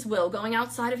outside of his will, going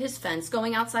outside of his fence,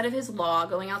 going outside of his law,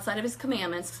 going outside of his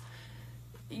commandments,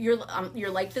 you're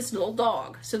like this little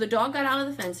dog. So the dog got out of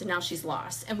the fence and now she's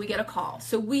lost, and we get a call.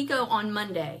 So we go on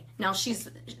Monday. Now she's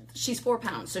 4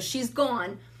 pounds. So she's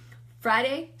gone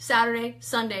Friday, Saturday,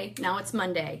 Sunday. Now it's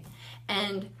Monday.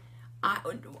 And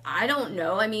I don't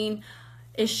know. I mean,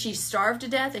 is she starved to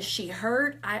death? Is she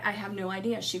hurt? I have no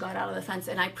idea. She got out of the fence,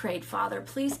 and I prayed, Father,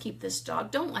 please keep this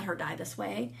dog. Don't let her die this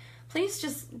way. Please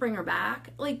just bring her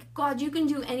back. Like, God, you can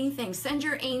do anything. Send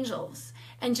your angels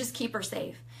and just keep her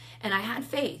safe. And I had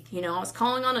faith. You know, I was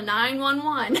calling on a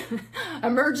 911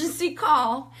 emergency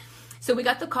call. So we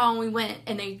got the call and we went,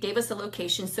 and they gave us a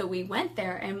location. So we went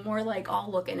there, and we're like all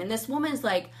looking. And this woman's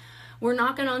like, we're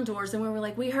knocking on doors, and we were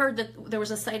like, we heard that there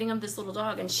was a sighting of this little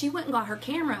dog. And she went and got her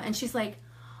camera, and she's like,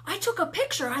 I took a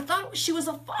picture. I thought she was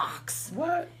a fox.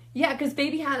 What? Yeah, because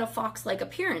baby had a fox-like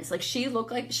appearance. Like, she's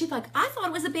like, I thought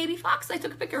it was a baby fox. I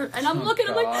took a picture. And I'm looking,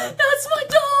 I'm like, that's my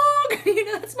dog. You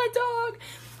know, that's my dog.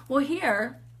 Well,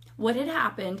 here, what had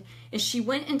happened is she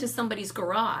went into somebody's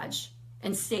garage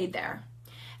and stayed there.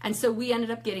 And so we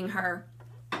ended up getting her.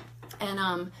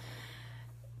 And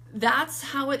that's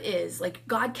how it is. Like,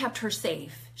 God kept her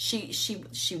safe.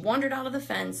 She wandered out of the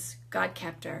fence. God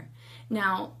kept her.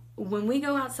 Now, when we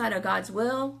go outside of God's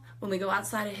will, when we go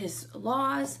outside of his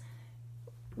laws,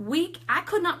 I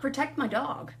could not protect my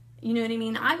dog. You know what I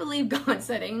mean? I believe God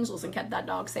sent angels and kept that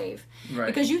dog safe. Right.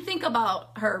 Because you think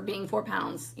about her being 4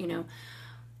 pounds, you know.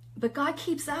 But God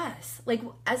keeps us. Like,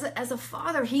 as a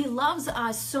father, he loves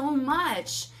us so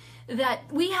much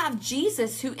that we have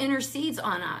Jesus who intercedes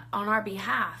on our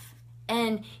behalf.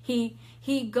 And he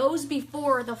goes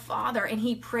before the Father and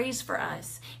he prays for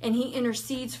us and he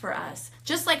intercedes for us,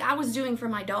 just like I was doing for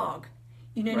my dog.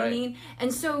 You know what I mean?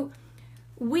 And so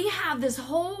we have this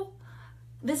whole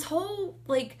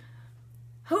like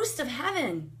host of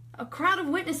heaven, a crowd of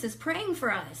witnesses praying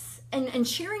for us and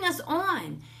cheering us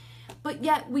on. But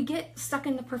yet we get stuck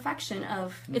in the perfection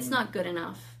of it's not good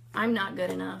enough. I'm not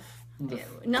good enough.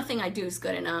 Nothing I do is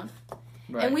good enough.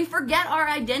 Right. And we forget our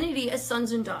identity as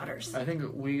sons and daughters. I think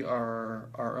we are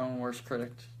our own worst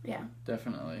critic. Yeah.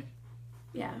 Definitely.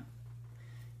 Yeah.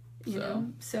 You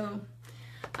know, so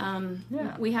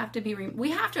we have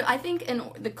to I think, and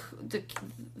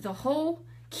the whole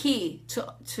key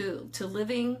to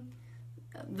living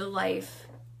the life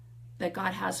that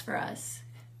God has for us,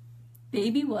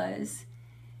 baby was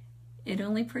it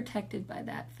only protected by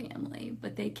that family,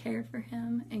 but they cared for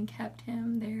him and kept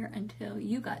him there until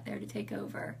you got there to take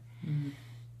over. Mm-hmm.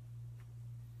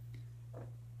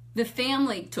 The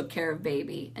family took care of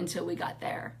baby until we got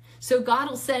there. So God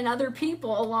will send other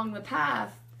people along the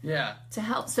path to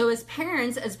help. So as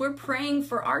parents, as we're praying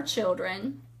for our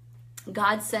children,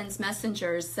 God sends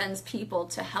messengers, sends people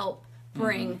to help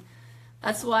bring. Mm-hmm.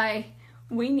 That's why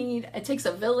it takes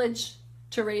a village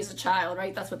to raise a child,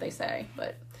 right? That's what they say.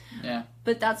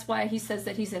 But that's why he says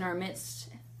that he's in our midst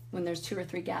when there's 2 or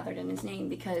 3 gathered in his name,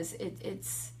 because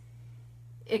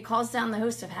it calls down the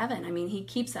host of heaven. I mean, he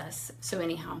keeps us. So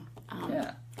anyhow.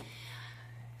 I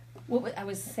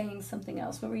was saying something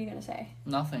else. What were you going to say?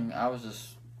 Nothing.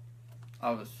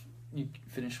 You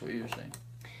finished what you were saying.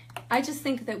 I just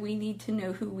think that we need to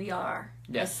know who we are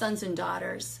as sons and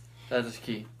daughters. That is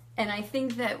key. And I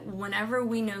think that whenever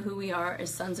we know who we are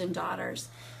as sons and daughters,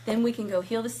 then we can go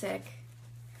heal the sick.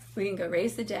 We can go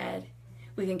raise the dead.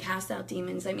 We can cast out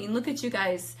demons. I mean, look at you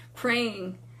guys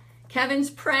praying. Kevin's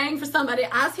praying for somebody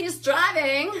as he's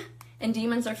driving, and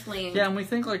demons are fleeing. Yeah, and we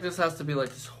think like this has to be like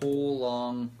this whole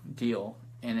long deal,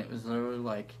 and it was literally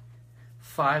like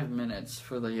 5 minutes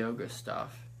for the yoga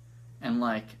stuff, and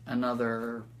like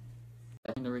another.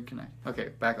 I need to reconnect. Okay,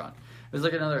 back on. It was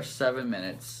like another 7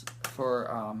 minutes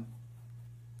for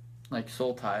like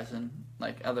soul ties and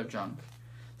like other junk.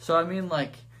 So I mean,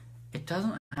 like, it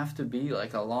doesn't have to be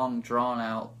like a long drawn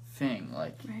out thing.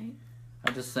 Like,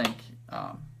 I just think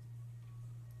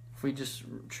if we just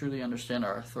truly understand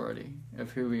our authority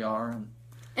of who we are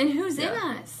and who's in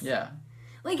us. Yeah.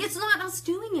 Like, it's not us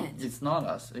doing it. It's not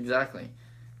us, exactly.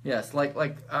 Yes, like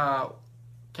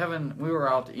Kevin, we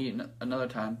were out to eat another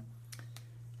time,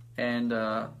 and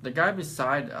the guy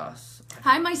beside us.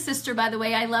 Hi, my sister, by the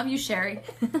way. I love you, Sherry.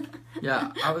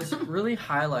 Yeah, I was really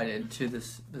highlighted to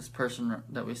this person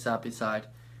that we sat beside,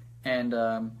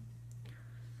 and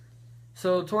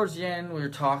so towards the end we were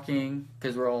talking,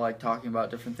 because we're all like talking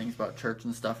about different things about church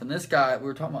and stuff, and this guy, we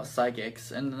were talking about psychics,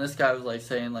 and this guy was like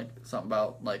saying like something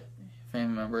about like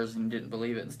family members and didn't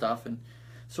believe it and stuff, and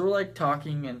so we're like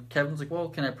talking, and Kevin's like, well,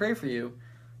 can I pray for you?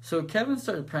 So Kevin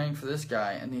started praying for this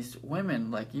guy, and these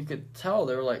women, like, you could tell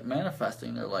they were like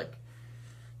manifesting. They're like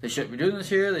they shouldn't be doing this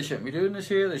here, they shouldn't be doing this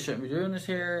here, they shouldn't be doing this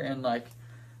here, and like,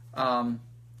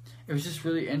 it was just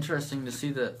really interesting to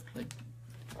see that, like.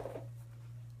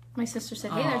 My sister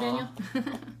said, "Hey there, Daniel."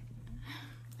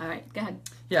 All right, go ahead.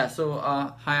 Yeah. So,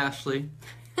 hi Ashley,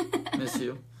 miss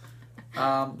you.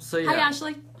 So yeah. Hi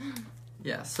Ashley.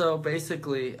 Yeah. So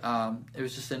basically, it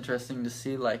was just interesting to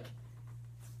see like,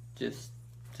 just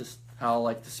how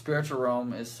like the spiritual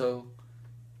realm is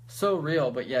so real,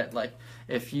 but yet like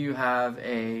if you have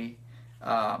a,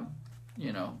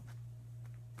 you know,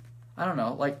 I don't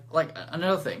know, like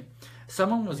another thing,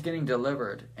 someone was getting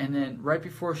delivered, and then right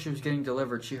before she was getting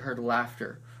delivered, she heard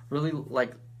laughter, really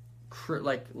like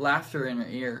laughter in her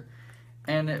ear,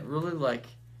 and it really like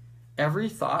every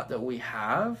thought that we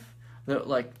have that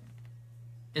like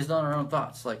is not our own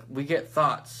thoughts. Like we get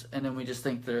thoughts, and then we just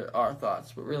think they're our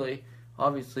thoughts, but really,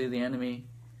 obviously, the enemy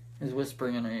is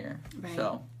whispering in our ear. Right.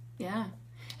 So yeah,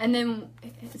 and then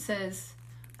it says,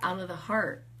 out of the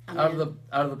heart. Out of the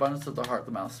abundance of the heart,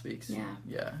 the mouth speaks. Yeah.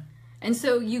 Yeah. And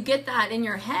so you get that in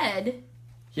your head.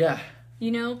 Yeah.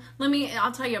 You know,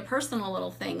 I'll tell you a personal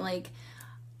little thing. Like,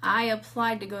 I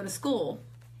applied to go to school,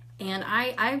 and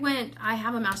I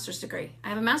have a master's degree. I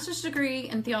have a master's degree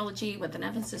in theology with an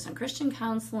emphasis on Christian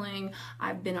counseling.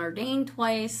 I've been ordained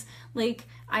twice. Like,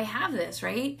 I have this,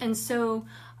 right? And so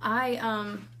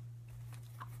I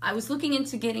was looking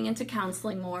into getting into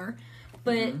counseling more,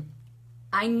 but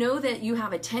I know that you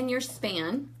have a 10-year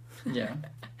span. Yeah.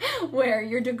 Where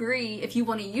your degree, if you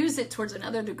want to use it towards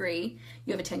another degree,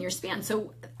 you have a 10-year span.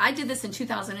 So I did this in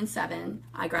 2007.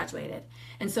 I graduated.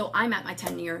 And so I'm at my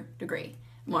 10-year degree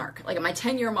mark, like at my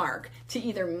 10-year mark, to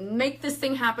either make this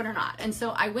thing happen or not. And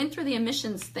so I went through the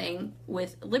admissions thing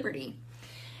with Liberty.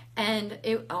 And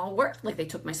it all worked. Like, they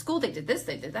took my school, they did this,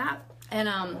 they did that.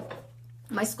 And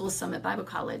my school is Summit Bible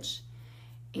College.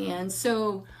 And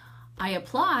so I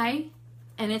apply,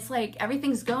 and it's like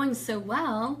everything's going so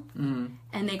well.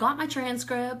 And they got my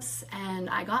transcripts, and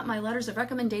I got my letters of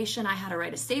recommendation. I had to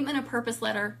write a statement of purpose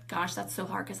letter. Gosh, that's so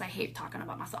hard because I hate talking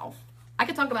about myself. I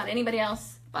could talk about anybody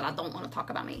else, but I don't want to talk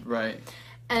about me. Right.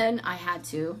 And I had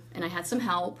to, and I had some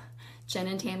help. Jen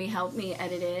and Tammy helped me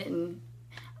edit it, and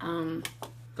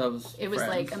it was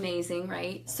like amazing,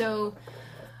 right? So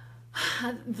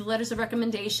the letters of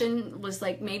recommendation was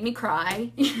like, made me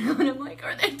cry, you know, and I'm like,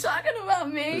 are they talking about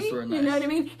me? Nice. You know what I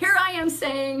mean? Here I am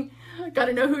saying, got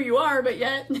to know who you are, but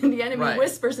yet the enemy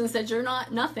whispers and says, you're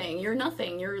not nothing, you're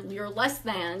nothing, you're less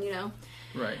than, you know?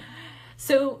 Right.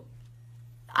 So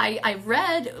I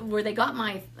read where they got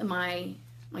my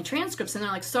transcripts, and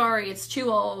they're like, sorry, it's too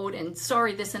old, and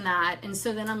sorry this and that. And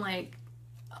so then I'm like,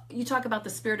 you talk about the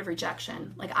spirit of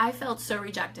rejection. Like, I felt so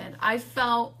rejected. I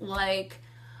felt like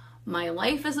my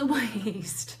life is a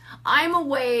waste. I'm a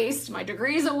waste. My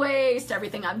degree's a waste.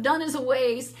 Everything I've done is a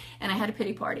waste. And I had a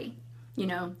pity party. You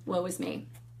know, woe is me.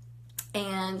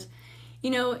 And, you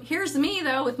know, here's me,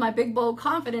 though, with my big, bold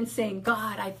confidence saying,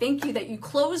 God, I thank you that you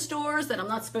close doors that I'm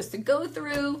not supposed to go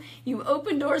through. You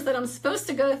open doors that I'm supposed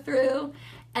to go through.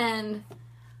 And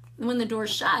when the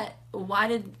door's shut, why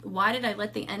did I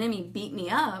let the enemy beat me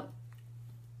up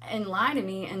and lie to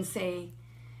me and say,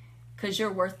 because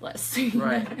you're worthless. You know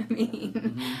what I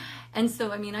mean? And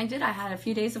so, I mean, I had a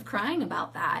few days of crying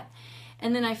about that.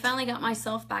 And then I finally got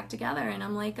myself back together, and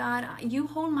I'm like, God, you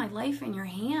hold my life in your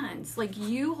hands. Like,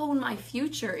 you hold my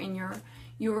future in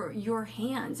your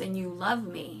hands, and you love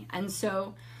me. And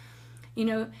so, you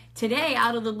know, today,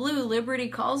 out of the blue, Liberty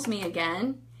calls me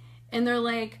again, and they're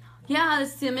like, yeah,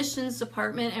 it's the admissions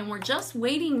department, and we're just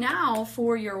waiting now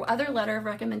for your other letter of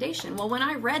recommendation. Well, when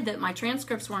I read that my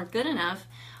transcripts weren't good enough,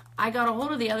 I got a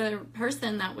hold of the other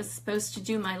person that was supposed to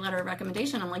do my letter of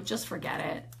recommendation. I'm like, just forget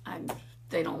it.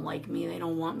 They don't like me. They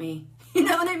don't want me. You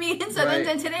know what I mean? And so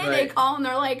then today they call, and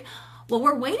they're like, well,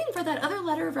 we're waiting for that other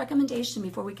letter of recommendation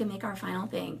before we can make our final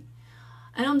thing.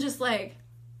 And I'm just like,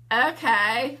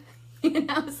 okay. You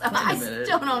know, so I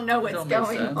still don't know what's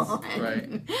going on.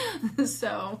 Right.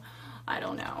 So I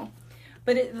don't know.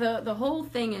 But the whole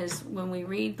thing is, when we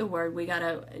read the word, we got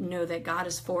to know that God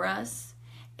is for us,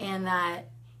 and that,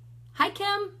 hi,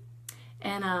 Kim,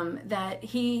 and that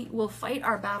he will fight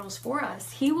our battles for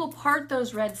us. He will part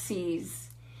those Red Seas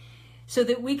so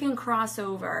that we can cross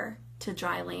over to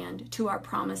dry land, to our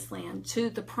promised land, to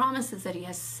the promises that he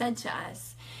has said to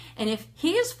us. And if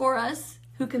he is for us,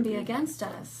 who can be against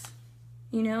us?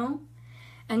 You know?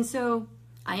 And so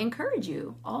I encourage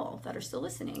you all that are still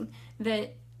listening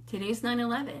that today's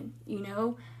 9/11, you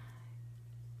know,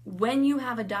 when you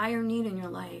have a dire need in your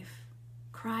life,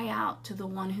 cry out to the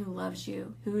one who loves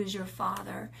you, who is your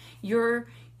Father. You're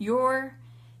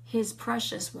his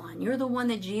precious one. You're the one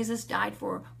that Jesus died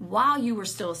for while you were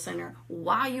still a sinner,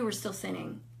 while you were still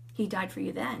sinning. He died for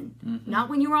you then. Not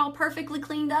when you were all perfectly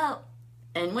cleaned up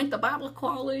and went to Bible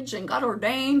college and got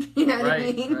ordained. You know what I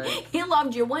mean? Right. He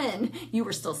loved you when you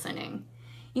were still sinning.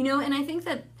 You know, and I think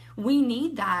that we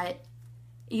need that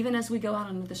even as we go out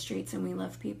into the streets and we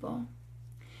love people.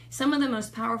 Some of the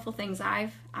most powerful things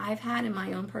I've had in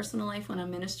my own personal life when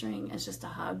I'm ministering is just a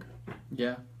hug.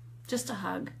 Yeah. Just a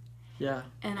hug. Yeah.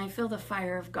 And I feel the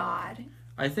fire of God.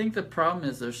 I think the problem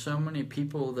is there's so many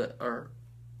people that are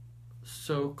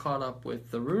so caught up with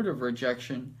the root of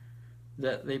rejection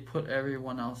that they put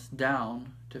everyone else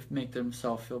down to make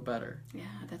themselves feel better. Yeah,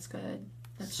 that's good.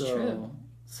 That's true.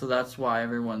 So that's why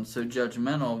everyone's so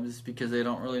judgmental, is because they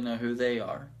don't really know who they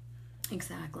are.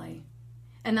 Exactly.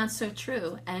 And that's so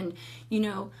true. And, you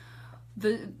know,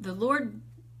 the Lord,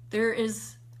 there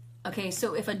is, okay,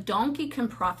 so if a donkey can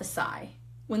prophesy,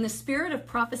 when the spirit of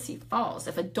prophecy falls,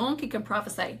 if a donkey can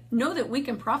prophesy, know that we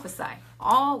can prophesy.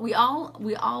 We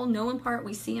all know in part,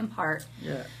 we see in part.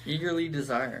 Yeah, eagerly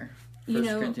desire. 1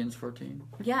 Corinthians 14.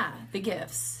 Yeah, the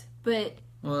gifts. But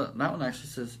well, that one actually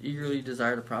says eagerly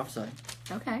desire to prophesy.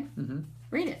 okay,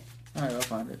 read it. All right, I'll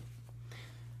find it.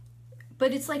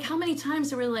 But it's like, how many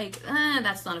times are we like,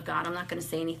 that's not of God, I'm not going to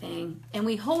say anything. And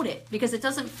we hold it because it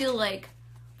doesn't feel like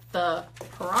the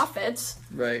prophets.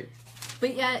 Right.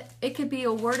 But yet, it could be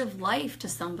a word of life to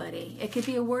somebody. It could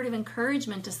be a word of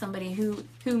encouragement to somebody who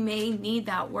may need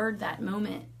that word that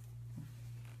moment.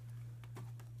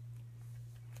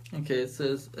 Okay, it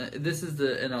says, this is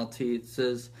the NLT, it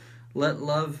says, let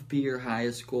love be your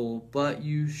highest goal, but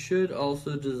you should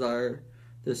also desire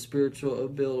the spiritual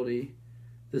ability,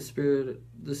 the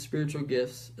spiritual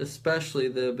gifts, especially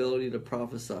the ability to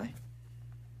prophesy.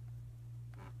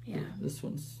 Yeah. This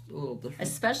one's a little different.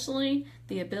 Especially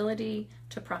the ability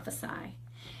to prophesy.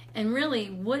 And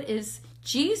really,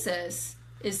 Jesus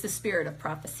is the spirit of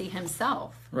prophecy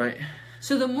himself. Right.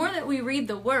 So the more that we read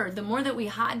the word, the more that we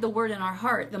hide the word in our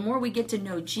heart, the more we get to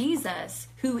know Jesus,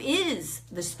 who is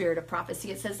the spirit of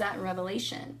prophecy. It says that in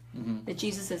Revelation, that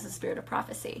Jesus is the spirit of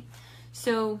prophecy.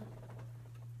 So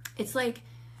it's like,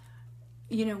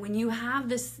 you know, when you have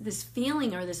this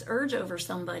feeling or this urge over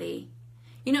somebody,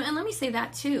 you know, and let me say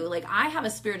that too. Like, I have a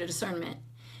spirit of discernment.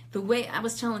 The way I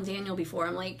was telling Daniel before,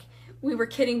 I'm like, we were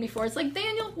kidding before. It's like,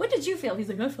 Daniel, what did you feel? He's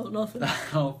like, I felt nothing. I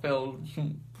don't feel...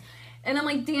 And I'm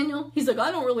like, Daniel, he's like, I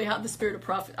don't really have the spirit of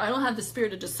prophet. I don't have the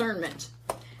spirit of discernment.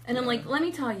 And I'm like, let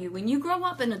me tell you, when you grow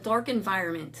up in a dark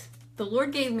environment, the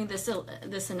Lord gave me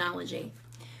this analogy.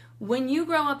 When you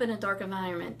grow up in a dark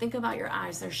environment, think about your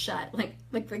eyes. They're shut. Like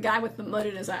the guy with the mud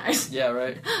in his eyes. Yeah,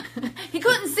 right. He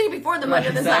couldn't see before the mud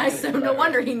in his eyes, so no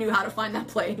wonder he knew how to find that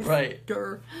place. Right.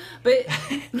 Durr. But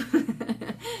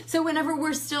so whenever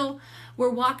we're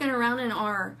walking around in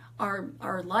our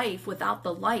life without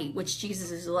the light, which Jesus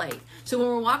is light. So when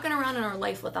we're walking around in our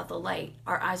life without the light,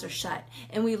 our eyes are shut,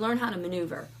 and we learn how to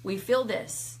maneuver. We feel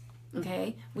this.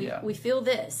 Okay, we feel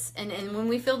this, and when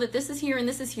we feel that this is here and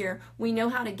this is here, we know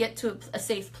how to get to a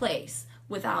safe place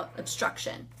without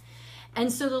obstruction.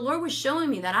 And so the Lord was showing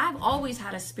me that I've always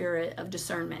had a spirit of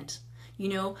discernment. You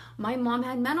know, my mom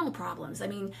had mental problems. I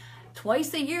mean,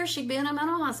 twice a year she'd be in a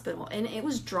mental hospital, and it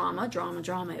was drama.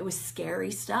 It was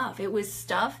scary stuff. It was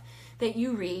stuff that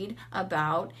you read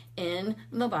about in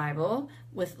the Bible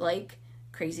with like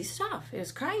crazy stuff. It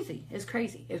was crazy. It was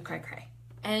cray.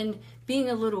 And being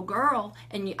a little girl,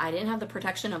 and I didn't have the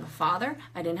protection of a father,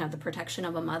 I didn't have the protection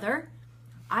of a mother,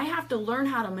 I have to learn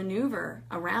how to maneuver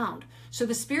around. So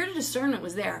the spirit of discernment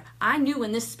was there. I knew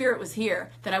when this spirit was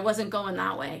here that I wasn't going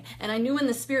that way. And I knew when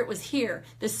the spirit was here,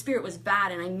 this spirit was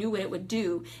bad, and I knew what it would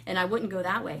do, and I wouldn't go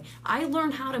that way. I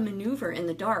learned how to maneuver in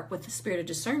the dark with the spirit of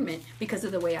discernment because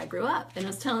of the way I grew up. And I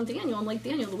was telling Daniel, I'm like,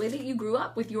 Daniel, the way that you grew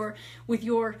up with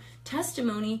your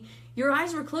testimony, your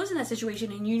eyes were closed in that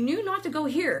situation, and you knew not to go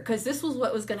here because this was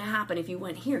what was going to happen if you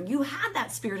went here. You had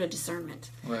that spirit of discernment.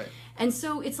 Right. And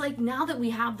so it's like, now that we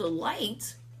have the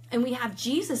light and we have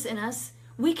Jesus in us,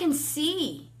 we can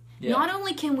see. Yeah. Not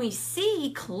only can we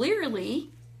see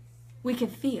clearly, we can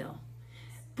feel.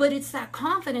 But it's that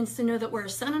confidence to know that we're a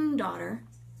son and a daughter.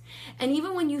 And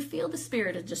even when you feel the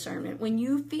spirit of discernment, when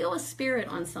you feel a spirit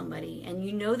on somebody and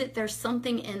you know that there's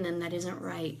something in them that isn't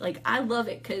right, like, I love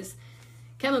it because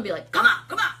Kevin would be like, come on.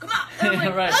 And I'm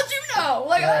like, right. how'd you know?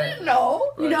 Like, right. I didn't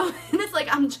know. Right. You know? And it's like,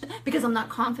 because I'm not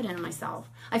confident in myself.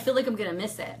 I feel like I'm going to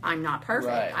miss it. I'm not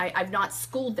perfect. Right. I've not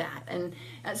schooled that. And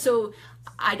so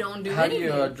I don't do How anything.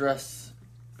 do you address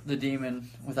the demon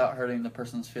without hurting the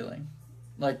person's feeling?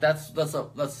 Like, that's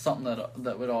something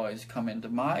that would always come into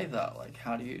my thought. Like,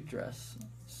 how do you address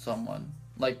someone,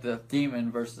 like the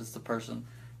demon versus the person,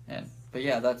 But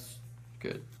yeah, that's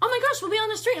good. Oh my gosh, we'll be on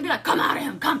the street and be like, come out of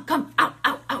him, come, out,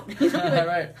 out, out. You know, like,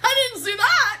 Right. I didn't see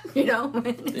that, you know.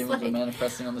 It's Demons are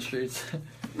manifesting on the streets.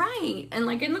 right, and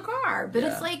like in the car. But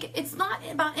Yeah. it's like, it's not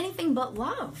about anything but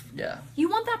love. Yeah. You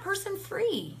want that person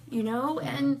free, you know?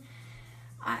 Mm-hmm. And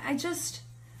I just,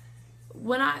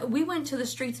 we went to the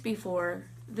streets before,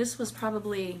 this was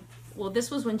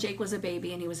when Jake was a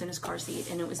baby and he was in his car seat,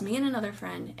 and it was me and another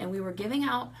friend, and we were giving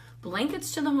out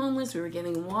blankets to the homeless, we were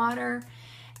giving water,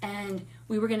 and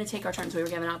we were going to take our turns. We were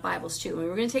giving out Bibles too, and we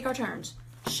were going to take our turns.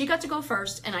 She got to go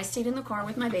first, and I stayed in the car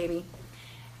with my baby.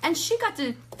 And she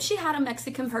had a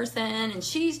Mexican person, and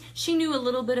she knew a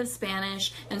little bit of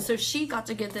Spanish, and so she got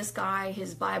to give this guy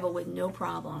his Bible with no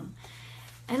problem.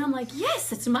 And I'm like,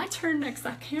 yes, it's my turn next.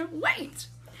 I can't wait.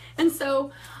 And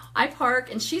so I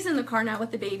park, and she's in the car now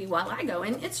with the baby while I go,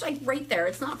 and it's like right there.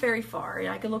 It's not very far, and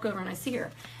I can look over and I see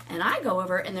her. And I go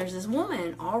over, and there's this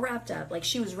woman all wrapped up, like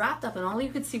she was wrapped up, and all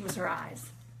you could see was her eyes.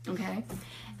 Okay,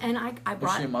 and I brought.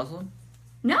 Was she a Muslim?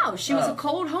 No, she was a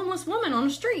cold homeless woman on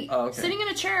the street, okay. sitting in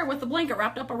a chair with a blanket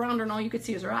wrapped up around her, and all you could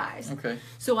see was her eyes. Okay.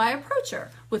 So I approach her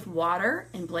with water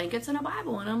and blankets and a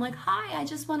Bible, and I'm like, hi, I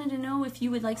just wanted to know if you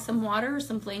would like some water or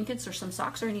some blankets or some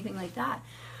socks or anything like that.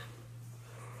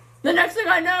 The next thing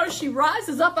I know, she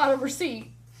rises up out of her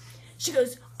seat. She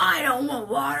goes, I don't want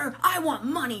water, I want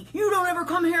money. You don't ever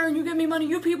come here and you give me money,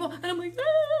 you people. And I'm like,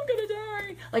 oh, I'm gonna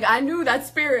die. Like, I knew that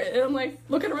spirit, and I'm like,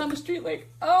 looking around the street like,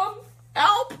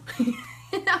 help.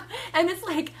 You know? And it's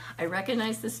like, I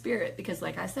recognize the spirit because,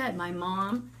 like I said, my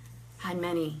mom had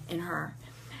many in her.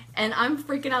 And I'm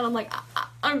freaking out. I'm like,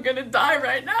 I'm going to die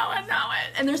right now. I know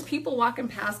it. And there's people walking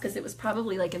past because it was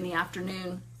probably like in the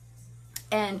afternoon.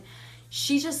 And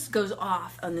she just goes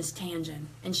off on this tangent.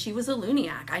 And she was a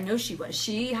Luniac. I know she was.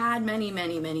 She had many,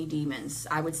 many, many demons.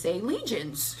 I would say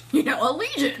legions. You know, a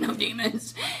legion of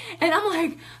demons. And I'm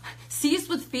like, seized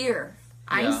with fear.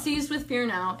 I'm seized with fear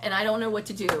now, and I don't know what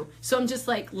to do. So I'm just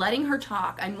like letting her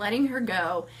talk. I'm letting her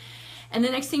go. And the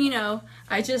next thing you know,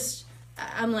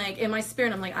 I'm like, in my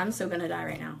spirit, I'm like, I'm so going to die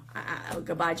right now.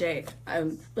 Goodbye, Jake.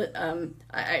 I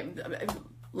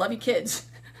love you kids.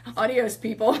 Adios,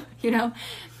 people, you know.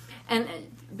 And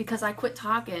because I quit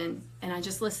talking, and I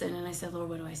just listened, and I said, Lord,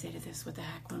 what do I say to this? What the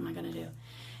heck? What am I going to do?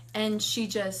 And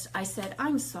I said,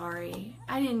 I'm sorry.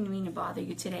 I didn't mean to bother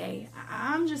you today.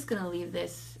 I'm just going to leave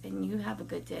this, and you have a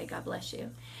good day. God bless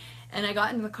you. And I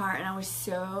got in the car, and I was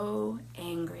so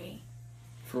angry.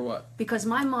 For what? Because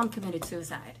my mom committed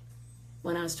suicide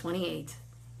when I was 28.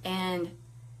 And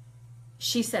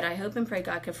she said, I hope and pray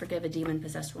God could forgive a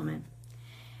demon-possessed woman.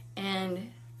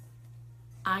 And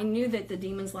I knew that the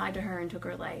demons lied to her and took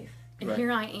her life. And right.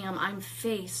 Here I am. I'm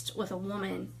faced with a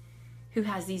woman who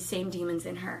has these same demons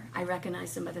in her. I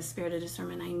recognized them by the spirit of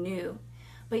discernment. I knew.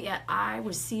 But yet I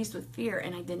was seized with fear,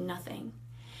 and I did nothing.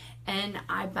 And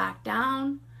I backed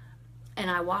down, and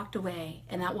I walked away,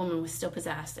 and that woman was still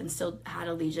possessed and still had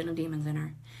a legion of demons in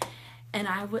her. And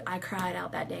I cried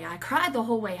out that day. I cried the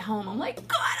whole way home. I'm like,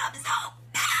 God, I'm so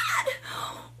mad.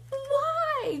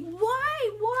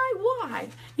 Why?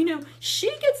 You know,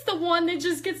 she gets the one that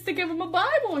just gets to give them a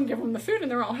Bible and give them the food, and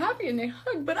they're all happy and they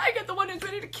hug, but I get the one who's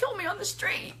ready to kill me on the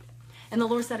street. And the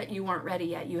Lord said, you weren't ready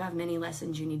yet. You have many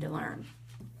lessons you need to learn.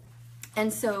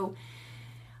 And so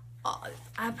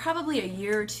probably a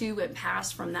year or two went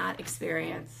past from that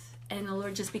experience, and the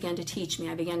Lord just began to teach me.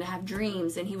 I began to have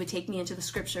dreams, and he would take me into the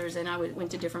scriptures, and I went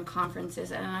to different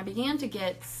conferences, and I began to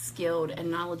get skilled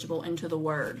and knowledgeable into the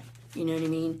word. You know what I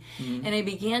mean? Mm-hmm. And I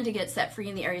began to get set free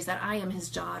in the areas that I am his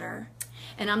daughter.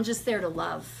 And I'm just there to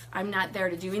love. I'm not there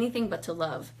to do anything but to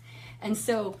love. And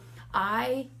so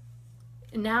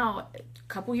now, a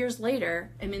couple years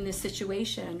later, am in this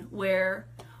situation where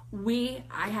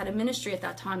I had a ministry at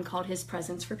that time called His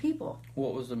Presence for People.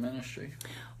 What was the ministry?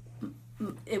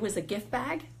 It was a gift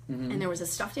bag, and there was a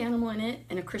stuffed animal in it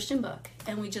and a Christian book.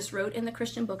 And we just wrote in the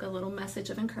Christian book a little message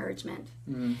of encouragement.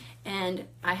 And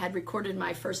I had recorded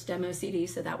my first demo CD,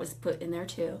 so that was put in there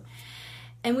too.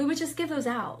 And we would just give those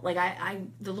out. Like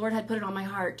the Lord had put it on my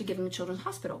heart to give them to Children's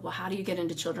Hospital. Well, how do you get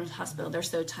into Children's Hospital? They're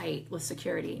so tight with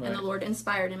security. Right. And the Lord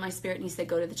inspired in my spirit, and he said,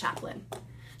 go to the chaplain.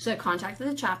 So I contacted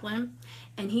the chaplain,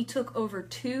 and he took over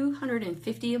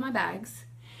 250 of my bags.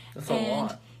 That's a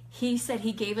lot. He said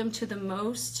he gave them to the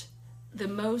most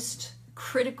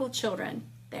critical children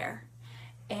there.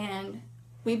 And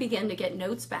we began to get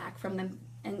notes back from them,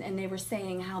 and they were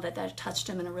saying how that touched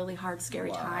them in a really hard,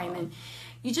 scary time. And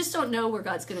you just don't know where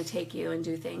God's going to take you and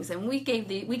do things. And we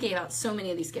gave out so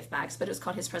many of these gift bags, but it was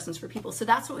called His Presence for People. So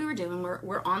that's what we were doing.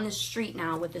 We're on this street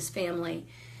now with this family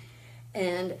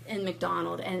and in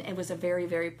McDonald, and it was a very,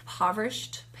 very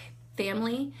impoverished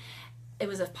family. it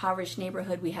was a impoverished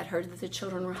neighborhood. We had heard that the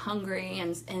children were hungry,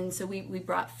 and so we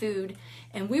brought food,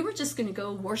 and we were just going to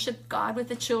go worship God with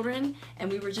the children,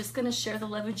 and we were just going to share the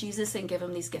love of Jesus and give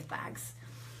them these gift bags.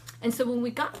 And so when we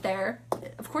got there,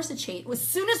 of course it changed. As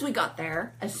soon as we got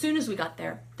there,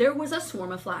 there was a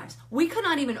swarm of flies. We could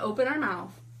not even open our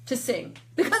mouth to sing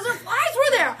because the flies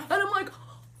were there. And I'm like,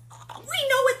 we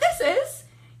know what this is.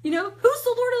 You know, who's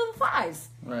the Lord of the Flies?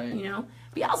 Right. You know,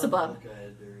 Beelzebub. I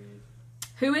had to read.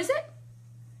 Who is it?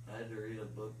 I had to read a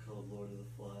book called Lord of the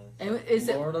Flies. And is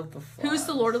it? Lord of the Flies. Who's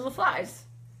the Lord of the Flies?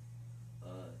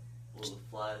 Well, the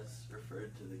flies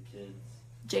referred to the kids.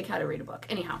 Jake had to read a book.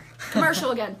 Anyhow,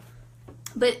 commercial again.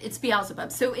 But it's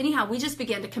Beelzebub. So anyhow, we just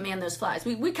began to command those flies.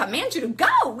 We command you to go.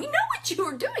 We know what you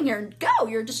are doing here. Go.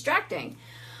 You're distracting.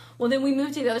 Well, then we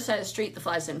moved to the other side of the street. The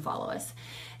flies didn't follow us.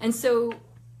 And so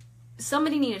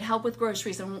somebody needed help with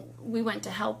groceries, and we went to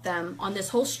help them on this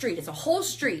whole street. It's a whole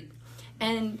street.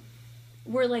 And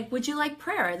we're like, would you like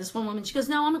prayer? This one woman, she goes,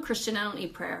 no, I'm a Christian. I don't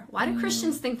need prayer. Why do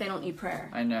Christians think they don't need prayer?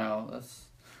 I know.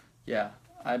 Yeah.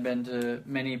 I've been to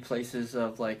many places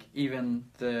of, like, even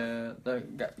the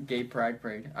gay pride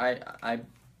parade. I've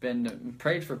been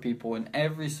prayed for people, and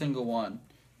every single one,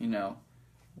 you know,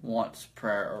 wants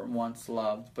prayer or wants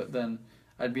love. But then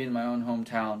I'd be in my own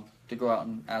hometown to go out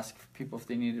and ask people if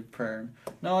they needed prayer.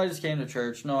 No, I just came to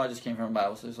church. No, I just came from a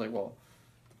Bible. So it's like, well,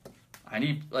 I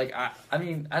need, like, I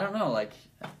mean, I don't know, like,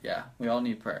 yeah, we all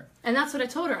need prayer. And that's what I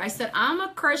told her. I said, I'm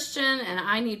a Christian and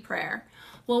I need prayer.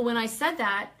 Well, when I said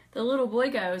that, the little boy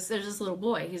goes, there's this little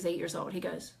boy, he's 8 years old. He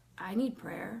goes, I need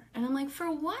prayer. And I'm like, for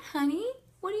what, honey?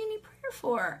 What do you need prayer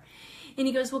for? And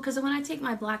he goes, well, because when I take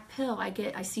my black pill,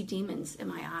 I see demons in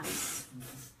my eyes.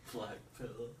 Black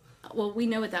pill. Well, we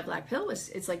know what that black pill is.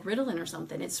 It's like Ritalin or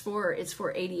something. It's for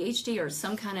ADHD or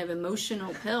some kind of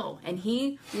emotional pill. And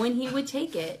when he would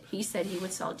take it, he said he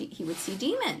would see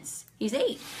demons. He's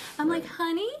 8. I'm like,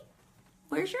 honey,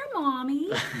 where's your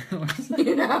mommy?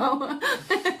 You know,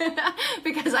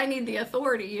 because I need the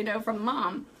authority, you know, from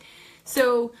mom.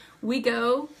 So we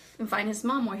go and find his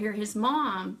mom. Well, here his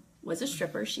mom was a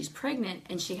stripper. She's pregnant,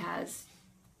 and she has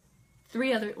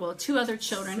 2 other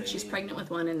children. She's pregnant with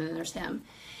one, and then there's him.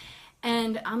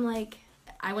 And I'm like,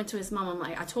 I went to his mom. I'm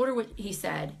like, I told her what he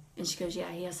said, and she goes,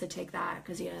 yeah, he has to take that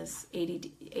because he has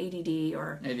ADD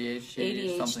or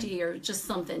ADHD or just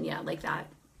something, yeah, like that.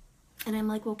 And I'm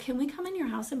like, well, can we come in your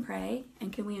house and pray?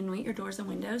 And can we anoint your doors and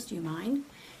windows? Do you mind?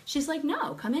 She's like,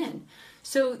 no, come in.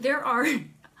 So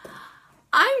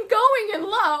I'm going in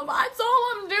love. That's all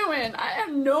I'm doing. I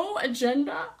have no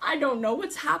agenda. I don't know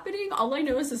what's happening. All I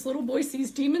know is this little boy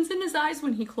sees demons in his eyes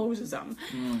when he closes them.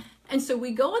 And so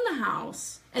we go in the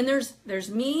house, and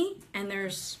there's me, and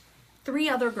there's 3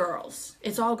 other girls.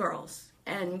 It's all girls.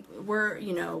 And we're,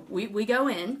 you know, we go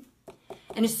in.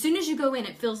 And as soon as you go in,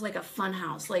 it feels like a fun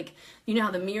house. Like, you know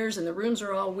how the mirrors and the rooms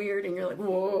are all weird, and you're like,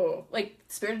 whoa. Like,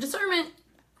 spirit of discernment.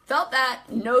 Felt that.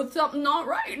 Know something not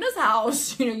right in this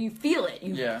house. You know, you feel it.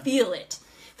 You feel it.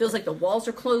 Feels like the walls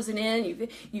are closing in.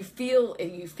 You feel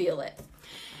it.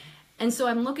 And so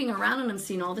I'm looking around, and I'm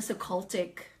seeing all this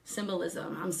occultic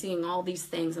symbolism. I'm seeing all these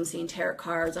things. I'm seeing tarot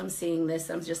cards. I'm seeing this.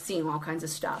 I'm just seeing all kinds of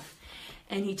stuff.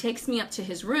 And he takes me up to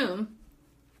his room,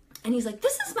 and he's like,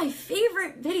 this is my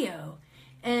favorite video.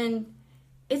 And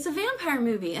it's a vampire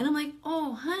movie. And I'm like,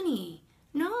 oh, honey,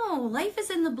 no, life is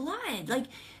in the blood. Like,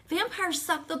 vampires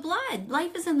suck the blood.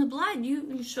 Life is in the blood.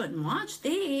 You shouldn't watch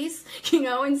these, you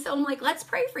know? And so I'm like, let's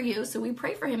pray for you. So we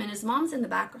pray for him, and his mom's in the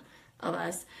back of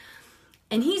us.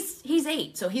 And he's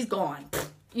 8, so he's gone.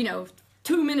 You know,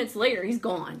 2 minutes later, he's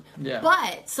gone. Yeah.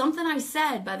 But something I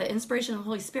said by the inspiration of the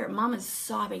Holy Spirit, Mom is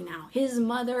sobbing now. His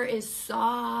mother is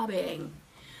sobbing.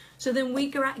 So then we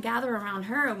gather around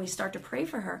her, and we start to pray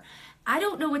for her. I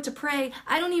don't know what to pray.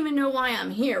 I don't even know why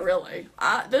I'm here, really.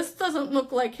 This doesn't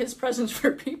look like his Presence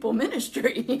for People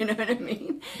ministry, you know what I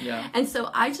mean? Yeah. And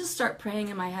so I just start praying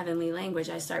in my heavenly language.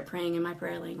 I start praying in my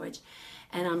prayer language.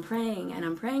 And I'm praying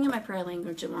in my prayer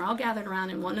language, and we're all gathered around,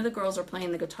 and one of the girls are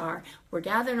playing the guitar. We're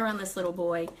gathered around this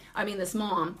this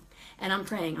mom, and I'm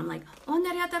praying. I'm like,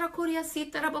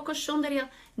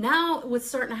 now what's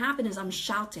starting to happen is I'm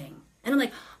shouting. And I'm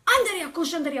like, and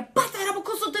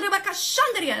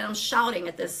I'm shouting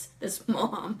at this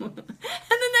mom. And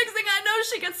the next thing I know,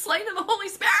 she gets slain in the Holy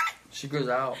Spirit. She goes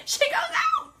out.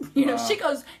 You know, she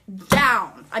goes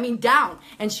down. I mean, down.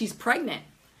 And she's pregnant.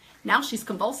 Now she's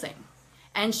convulsing.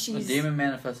 And she's... A demon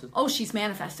manifested. Oh, she's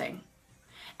manifesting.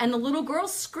 And the little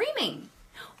girl's screaming,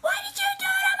 what did you do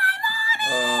to my mommy?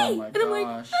 Oh, my and I'm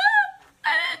gosh. like,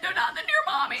 I didn't do nothing to your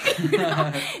mommy. You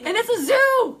know? And it's a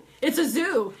zoo. It's a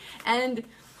zoo. And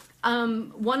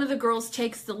one of the girls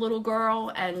takes the little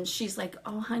girl and she's like,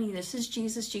 oh honey, this is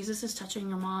Jesus. Jesus is touching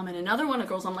your mom. And another one of the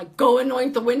girls, I'm like, go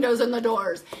anoint the windows and the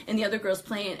doors. And the other girl's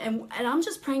playing. And I'm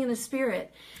just praying in the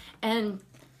spirit. And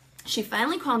she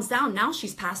finally calms down. Now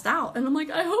she's passed out. And I'm like,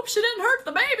 I hope she didn't hurt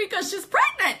the baby because she's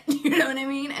pregnant. You know what I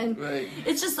mean? And Right.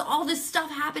 It's just all this stuff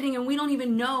happening and we don't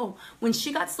even know. When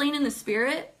she got slain in the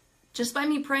spirit, just by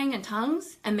me praying in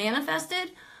tongues and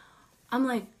manifested, I'm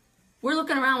like, we're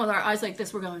looking around with our eyes like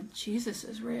this. We're going, Jesus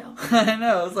is real. I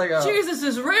know. It's like a Jesus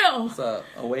is real. It's a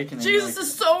awakening. Jesus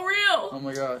is so real. Oh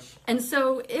my gosh. And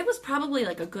so it was probably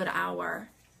like a good hour.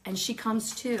 And she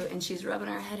comes to and she's rubbing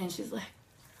her head and she's like,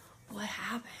 what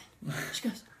happened? She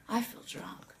goes, I feel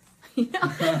drunk. You know?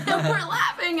 And we're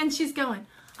laughing and she's going,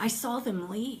 I saw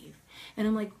them leave. And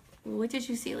I'm like, what did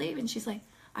you see leave? And she's like,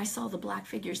 I saw the black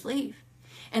figures leave.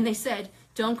 And they said,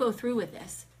 don't go through with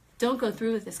this. Don't go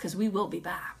through with this because we will be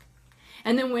back.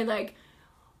 And then we're like,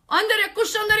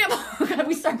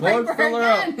 we start praying for her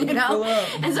again, you know?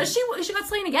 And so she got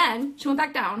slain again. She went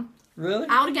back down. Really?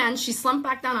 Out again. She slumped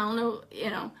back down. I don't know, you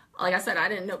know. Like I said, I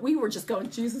didn't know. We were just going,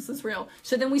 Jesus is real.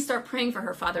 So then we start praying for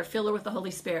her, Father, fill her with the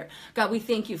Holy Spirit. God, we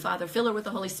thank you, Father, fill her with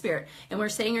the Holy Spirit. And we're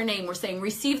saying her name. We're saying,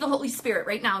 receive the Holy Spirit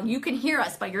right now. You can hear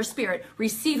us by your Spirit.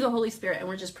 Receive the Holy Spirit. And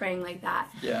we're just praying like that.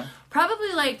 Yeah.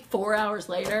 Probably like 4 hours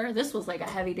later, this was like a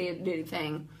heavy duty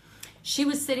thing. She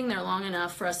was sitting there long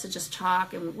enough for us to just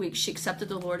talk, and she accepted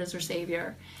the Lord as her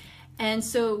Savior. And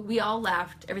so we all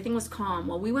left. Everything was calm.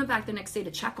 Well, we went back the next day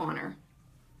to check on her.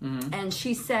 Mm-hmm. And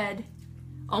she said,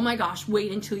 oh my gosh,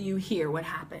 wait until you hear what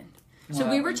happened. Wow. So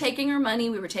we were taking her money.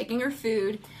 We were taking her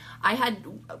food. I had,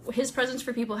 His Presence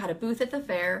for People had a booth at the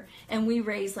fair, and we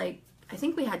raised I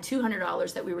think we had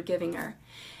 $200 that we were giving her.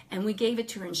 And we gave it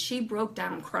to her, and she broke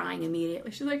down crying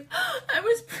immediately. She's like, I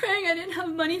was praying. I didn't have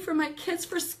money for my kids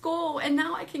for school, and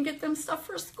now I can get them stuff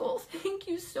for school. Thank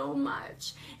you so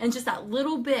much. And just that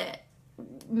little bit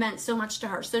meant so much to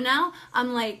her. So now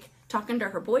I'm like talking to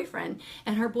her boyfriend,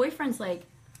 and her boyfriend's like,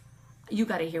 you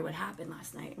got to hear what happened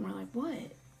last night. And we're like,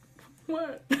 what?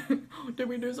 What? Did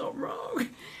we do something wrong?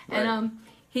 Right. And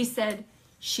he said,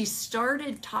 she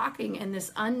started talking in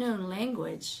this unknown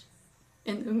language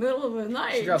in the middle of the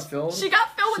night. She got filled? She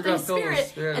got filled with the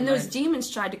Spirit. And those night. Demons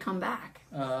tried to come back.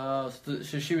 So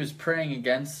she was praying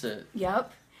against it. Yep. Wow.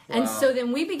 And so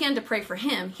then we began to pray for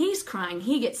him. He's crying.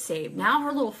 He gets saved. Now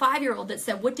her little 5-year-old that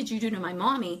said, what did you do to my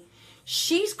mommy?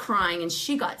 She's crying and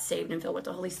she got saved and filled with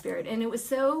the Holy Spirit. And it was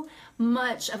so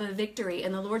much of a victory.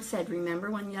 And the Lord said,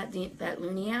 remember when that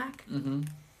Luniac? Mm-hmm.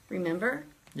 Remember?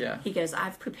 Yeah. He goes,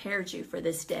 I've prepared you for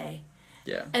this day.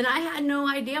 Yeah. And I had no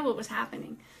idea what was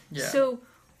happening. Yeah. So,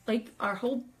 our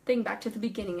whole thing back to the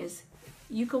beginning is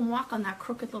you can walk on that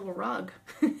crooked little rug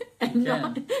and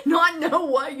not know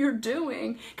what you're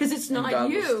doing because it's not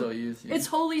God you. Will still use you. It's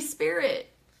Holy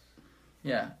Spirit.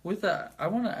 Yeah. With that, I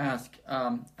want to ask,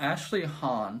 Ashley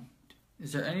Hahn,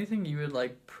 is there anything you would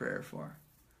like prayer for?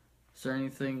 Is there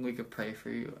anything we could pray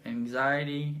for you?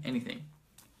 Anxiety? Anything?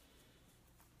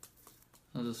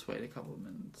 I'll just wait a couple of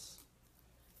minutes.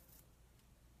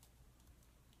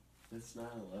 It's 9/11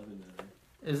 today.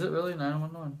 Is it really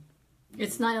 911?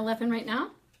 It's 9/11 right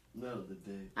now? No, the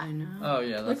day. I know. Oh,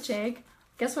 yeah. Look, Jake,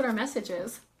 guess what our message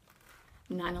is?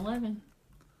 9/11.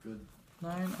 Good.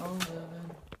 9/11.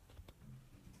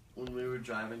 When we were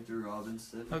driving through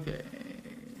Robinson, Okay.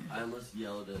 I almost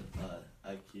yelled at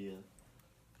IKEA.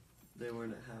 They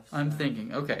weren't at half staff. I'm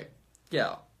thinking. Okay.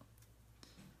 Yeah.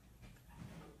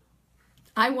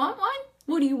 I want one?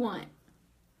 What do you want?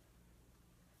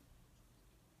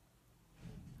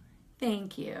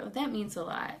 Thank you. That means a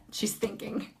lot. She's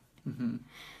thinking. Mm-hmm.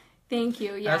 Thank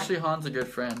you. Yeah. Ashley Hahn's a good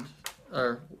friend.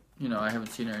 Or, I haven't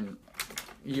seen her in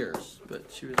years, but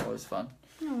she was always fun.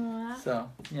 Aww. So,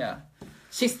 yeah.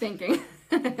 She's thinking.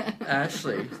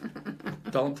 Ashley,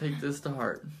 don't take this to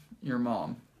heart. Your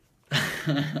mom.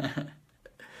 Okay.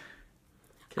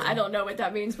 I don't know what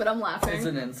that means, but I'm laughing. It's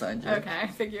an inside joke. Okay, I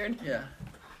figured. Yeah.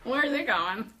 Where are they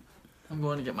going? I'm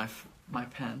going to get my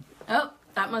pen. Oh,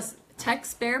 that must... Tech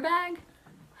spare bag?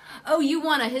 Oh, you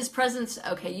want a His Presence...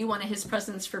 Okay, you want a His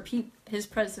Presence for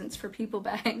People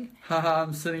bag. Haha,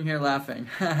 I'm sitting here laughing.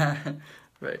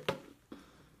 Right.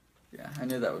 Yeah, I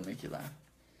knew that would make you laugh.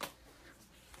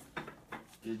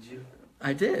 Did you?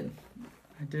 I did.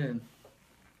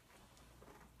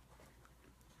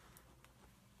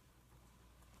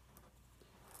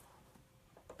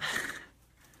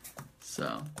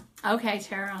 So. Okay,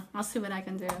 Tara. I'll see what I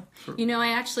can do. Sure.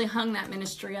 I actually hung that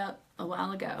ministry up a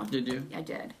while ago. Did you? I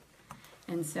did.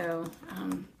 And so,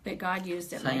 but God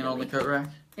used it mightily. Hanging on the coat rack?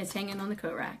 It's hanging on the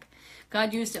coat rack.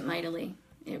 God used it mightily.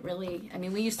 It really, I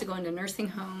mean, we used to go into nursing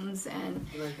homes, and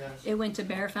it went to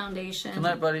Bear Foundation. Good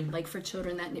night, buddy. Like for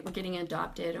children that were getting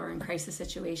adopted or in crisis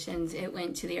situations. It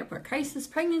went to the Airport Crisis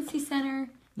Pregnancy Center.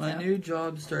 My new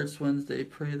job starts Wednesday.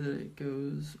 Pray that it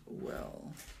goes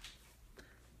well.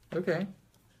 Okay.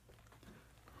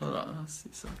 Hold on, I'll see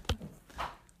something.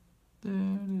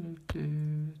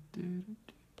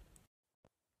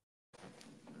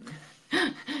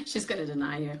 She's going to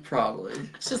deny you. Probably.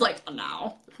 She's like, oh,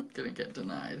 no. Gonna get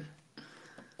denied.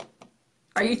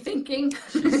 Are you thinking?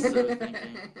 She's so thinking.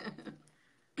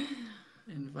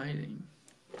 Inviting.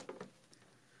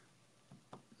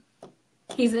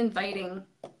 He's inviting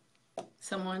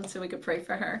someone so we could pray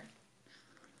for her.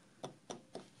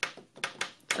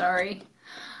 Sorry.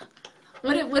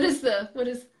 What is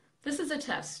this is a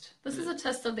test. This is a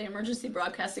test of the emergency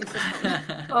broadcasting system.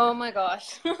 Oh my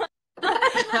gosh.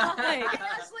 Hi,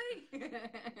 Ashley.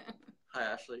 Hi,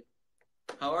 Ashley.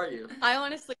 How are you? I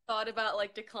honestly thought about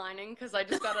like declining because I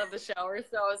just got out of the shower,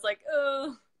 so I was like,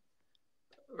 oh.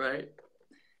 Right?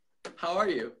 How are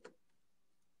you?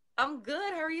 I'm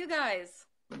good. How are you guys?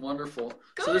 Wonderful.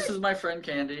 Good. So this is my friend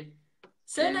Candy.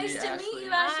 So Candy, nice to Ashley. meet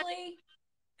you, Ashley.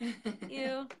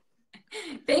 You.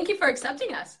 Thank you for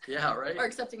accepting us. Yeah, right? Or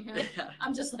accepting him. Yeah.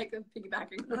 I'm just like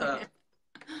piggybacking.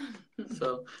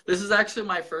 So this is actually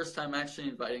my first time actually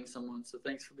inviting someone, so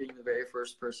thanks for being the very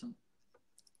first person.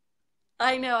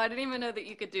 I know. I didn't even know that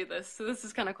you could do this, so this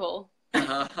is kind of cool.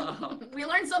 We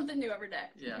learn something new every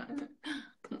day. Yeah.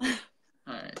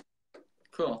 All right.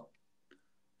 Cool.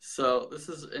 So this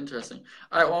is interesting.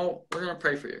 All right. Well, we're gonna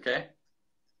pray for you. Okay.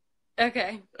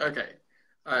 Okay. Okay.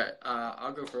 All right.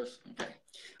 I'll go first. Okay.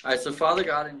 All right. So Father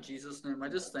God, in Jesus' name, I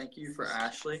just thank you for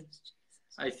Ashley.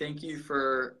 I thank you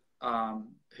for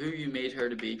who you made her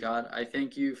to be, God. I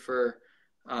thank you for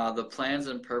the plans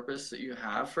and purpose that you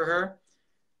have for her.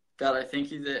 God, I thank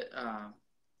you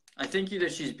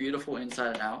that she's beautiful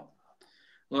inside and out.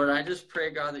 Lord, I just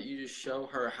pray, God, that you just show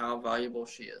her how valuable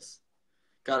she is.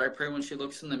 God, I pray when she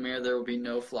looks in the mirror, there will be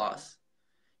no flaws.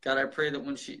 God, I pray that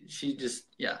when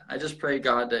I just pray,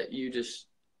 God, that you just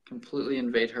completely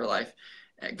invade her life.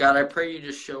 God, I pray you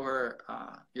just show her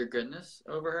your goodness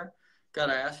over her.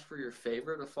 God, I ask for your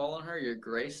favor to fall on her, your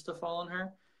grace to fall on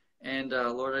her. And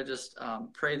Lord, I just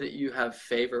pray that you have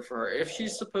favor for her. If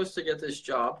she's supposed to get this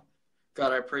job,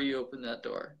 God, I pray you open that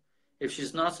door. If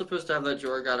she's not supposed to have that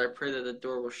door, God, I pray that the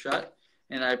door will shut,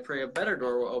 and I pray a better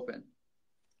door will open.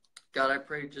 God, I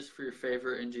pray just for your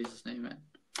favor in Jesus' name, amen.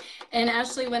 And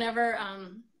Ashley, whenever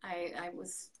I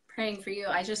was praying for you,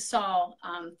 I just saw,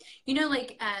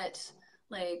 like at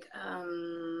like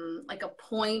a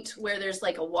point where there's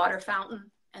like a water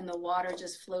fountain, and the water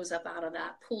just flows up out of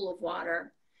that pool of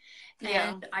water.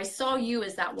 Yeah. And I saw you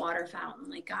as that water fountain.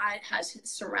 Like God has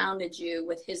surrounded you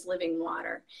with his living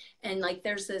water. And like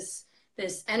there's this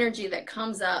energy that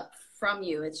comes up from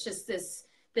you. It's just this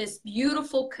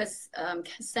beautiful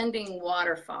cascading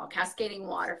waterfall.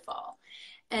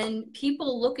 And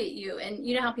people look at you, and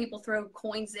you know how people throw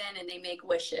coins in and they make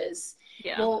wishes.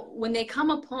 Yeah. Well, when they come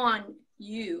upon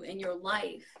you in your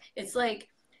life, it's like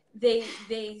they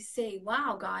say,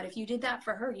 wow, God, if you did that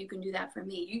for her, you can do that for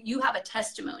me. You have a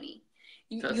testimony.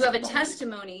 You have a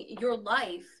testimony. Your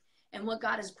life and what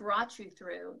God has brought you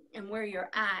through and where you're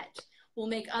at will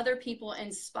make other people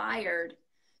inspired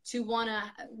to want to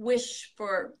wish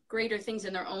for greater things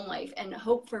in their own life and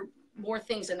hope for more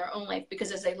things in their own life,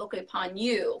 because as they look upon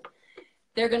you,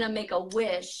 they're going to make a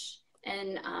wish,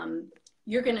 and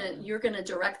you're going to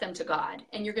direct them to God,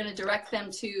 and you're going to direct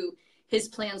them to his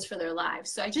plans for their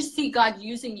lives. So I just see God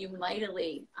using you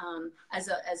mightily as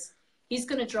he's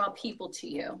going to draw people to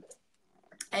you.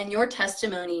 And your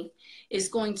testimony is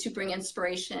going to bring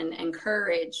inspiration and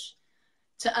courage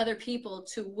to other people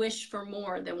to wish for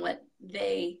more than what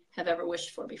they have ever wished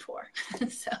for before.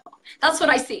 So that's what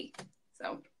I see.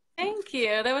 So Thank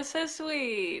you. That was so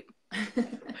sweet.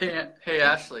 Hey,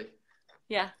 Ashley.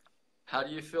 Yeah. How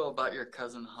do you feel about your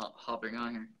cousin hopping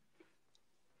on here?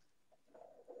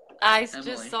 I Emily.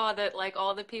 just saw that like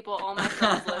all the people on my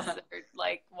friends list are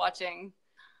like watching.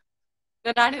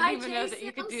 That I didn't even know that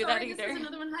you could do that either. This is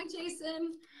another one. Hi,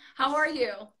 Jason. How are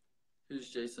you? Who's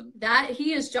Jason?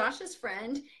 He is Josh's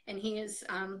friend, and he is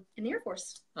in the Air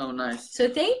Force. Oh, nice. So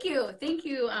thank you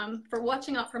for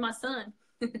watching out for my son,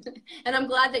 and I'm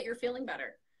glad that you're feeling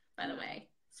better. By the way,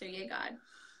 so yay, God.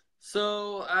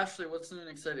 So Ashley, what's new and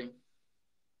exciting?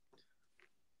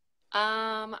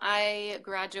 I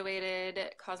graduated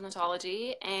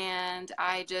cosmetology, and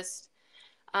I just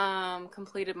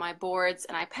completed my boards,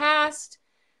 and I passed.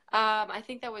 I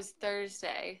think that was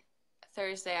Thursday.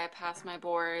 I passed my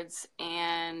boards,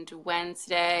 and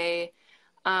Wednesday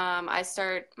I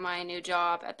start my new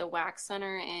job at the Wax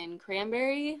Center in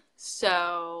Cranberry,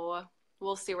 so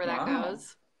we'll see where that Wow.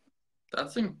 goes.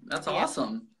 That's Yeah.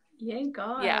 awesome. Yay,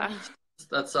 God. Yeah.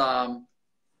 That's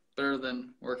better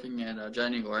than working at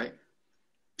Giant Eagle, right?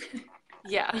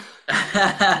 Yeah.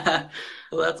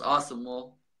 Well, that's awesome.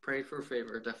 Well, pray for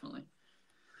favor, definitely.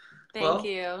 Thank Well,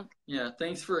 you. yeah,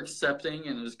 thanks for accepting,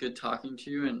 and it was good talking to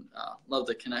you, and love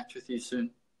to connect with you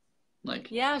soon.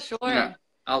 Like, Yeah, you know, sure.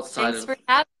 outside Thanks of for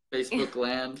having me. Facebook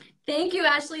land. Thank you,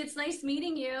 Ashley. It's nice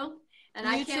meeting you. And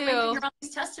I You can't wait to too. hear all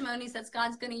these testimonies that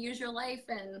God's going to use your life.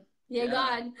 And yay, Yeah.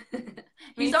 God.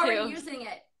 He's Me already too. using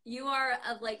it. You are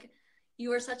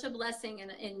you are such a blessing,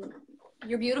 and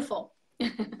you're beautiful.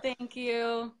 Thank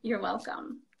you. You're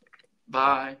welcome.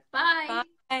 Bye. Bye.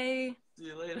 Bye. See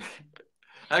you later.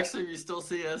 Actually, you still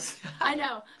see us. I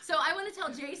know. So I want to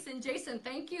tell Jason,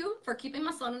 thank you for keeping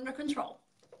my son under control.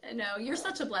 No, you're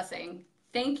such a blessing.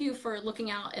 Thank you for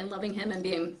looking out and loving him and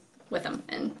being with him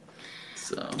and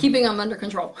keeping him under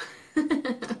control.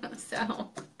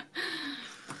 So,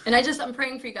 and I'm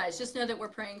praying for you guys. Just know that we're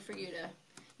praying for you to,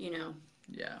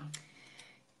 Yeah.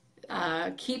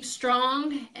 keep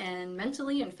strong and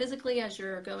mentally and physically as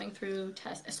you're going through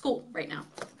school right now.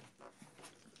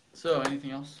 So,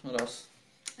 anything else? What else?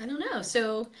 I don't know.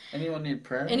 So, anyone need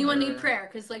prayer? Need prayer?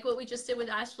 Because like what we just did with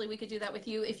Ashley, we could do that with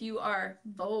you if you are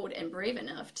bold and brave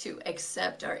enough to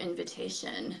accept our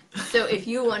invitation. So if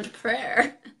you want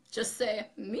prayer, just say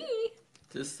me.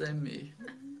 Just say me.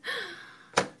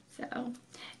 So,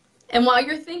 and while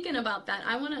you're thinking about that,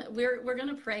 we're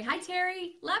gonna pray. Hi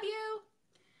Terry, love you.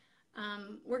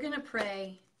 We're gonna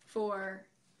pray for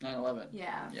 9/11.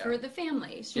 Yeah, for the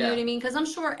families. You Yeah. know what I mean? Because I'm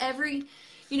sure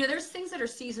there's things that are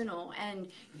seasonal, and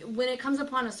when it comes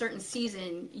upon a certain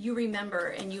season, you remember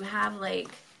and you have like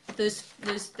those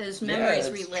memories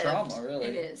relived. Trauma, really.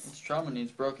 It is. It's trauma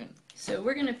needs broken. So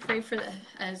we're gonna pray for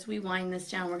as we wind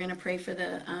this down. We're gonna pray for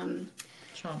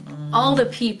trauma. All the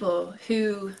people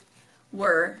who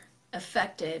were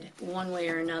affected one way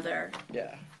or another.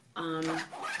 Yeah. On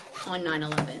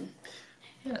 9/11.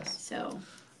 Yes. So.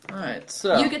 All right.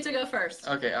 So. You get to go first.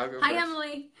 Okay, I'll go Hi, first.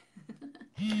 Emily.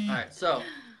 All right. So.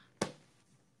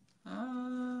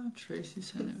 Tracy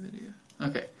sent a video.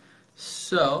 Okay.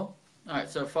 So. All right.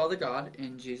 So, Father God,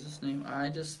 in Jesus' name, I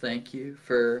just thank you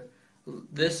for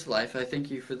this life. I thank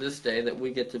you for this day that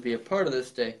we get to be a part of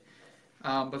this day.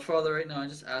 But Father, right now, I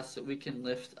just ask that we can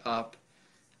lift up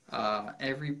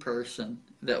every person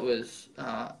that was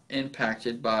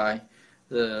impacted by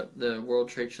the World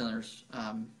Trade Center's,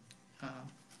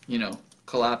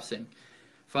 collapsing.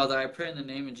 Father, I pray in the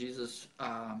name of Jesus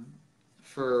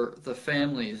for the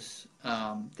families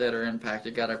that are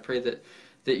impacted. God, I pray that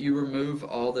you remove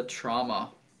all the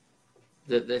trauma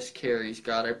that this carries.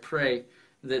 God, I pray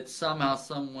that somehow,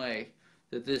 some way,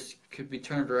 that this could be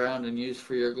turned around and used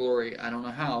for your glory. I don't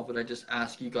know how, but I just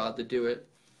ask you, God, to do it.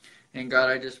 And God,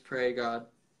 I just pray, God,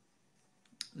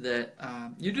 that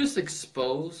you just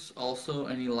expose also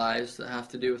any lies that have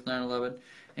to do with 9/11.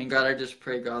 And God, I just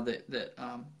pray, God, that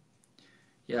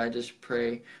I just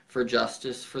pray for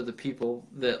justice for the people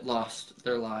that lost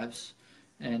their lives,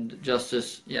 and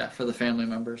justice, for the family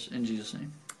members, in Jesus'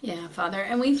 name. Yeah, Father,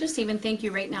 and we just even thank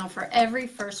you right now for every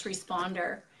first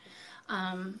responder.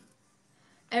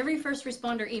 Every first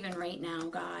responder, even right now,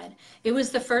 God. It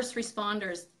was the first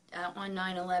responders on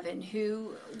 9/11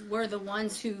 who were the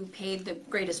ones who paid the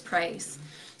greatest price.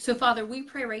 So, Father, we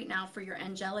pray right now for your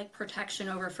angelic protection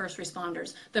over first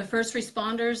responders. The first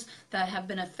responders that have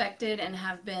been affected and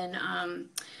have been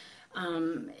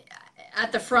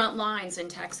at the front lines in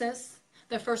Texas.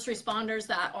 The first responders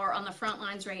that are on the front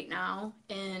lines right now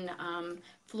in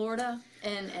Florida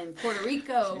and Puerto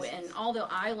Rico and all the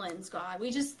islands, God.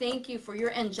 We just thank you for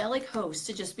your angelic host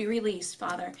to just be released,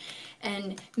 Father,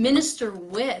 and minister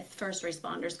with first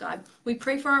responders, God. We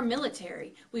pray for our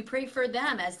military. We pray for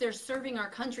them as they're serving our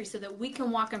country so that we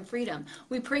can walk in freedom.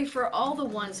 We pray for all the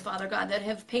ones, Father God, that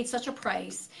have paid such a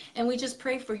price. And we just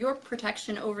pray for your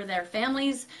protection over their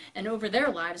families and over their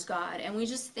lives, God. And we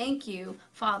just thank you,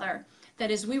 Father, that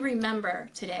as we remember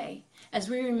today, as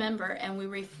we remember and we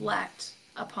reflect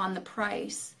upon the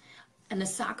price and the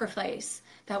sacrifice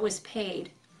that was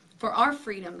paid for our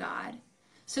freedom, God,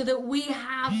 so that we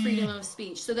have freedom of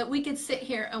speech, so that we could sit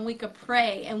here and we could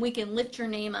pray and we can lift your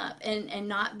name up and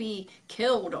not be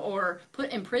killed or put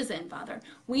in prison, Father.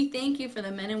 We thank you for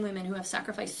the men and women who have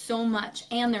sacrificed so much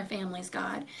and their families,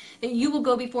 God, that you will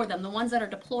go before them, the ones that are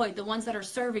deployed, the ones that are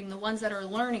serving, the ones that are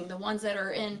learning, the ones that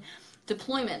are in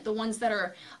deployment, the ones that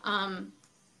are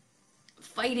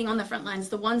fighting on the front lines,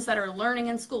 the ones that are learning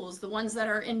in schools, the ones that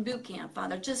are in boot camp,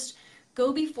 Father. Just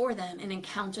Go before them and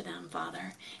encounter them,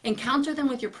 Father. Encounter them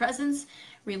with your presence.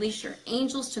 Release your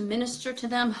angels to minister to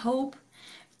them hope,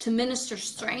 to minister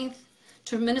strength,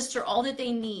 to minister all that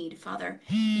they need, Father.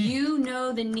 You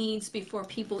know the needs before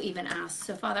people even ask.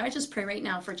 So, Father, I just pray right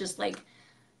now for just like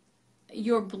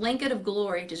your blanket of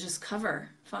glory to just cover,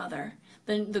 Father.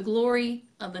 The glory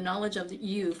of the knowledge of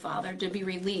you, Father, to be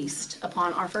released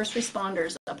upon our first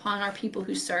responders, upon our people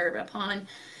who serve, upon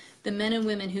the men and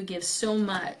women who give so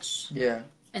much. Yeah.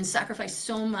 And sacrifice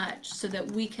so much so that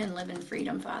we can live in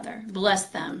freedom, Father. Bless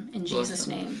them in Jesus'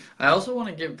 name. I also want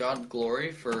to give God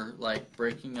glory for like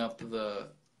breaking up the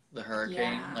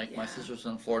hurricane. My sister's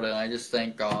in Florida, and I just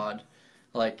thank God.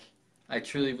 Like, I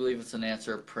truly believe it's an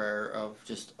answer of prayer of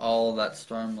just all that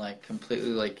storm like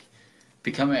completely like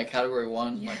becoming a category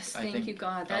 1. Yes, like, thank you,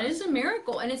 God. That is a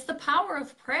miracle, and it's the power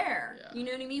of prayer. Yeah. You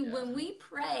know what I mean? Yeah. When we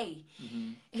pray,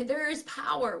 mm-hmm. there is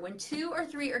power. When 2 or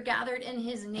 3 are gathered in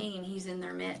His name, He's in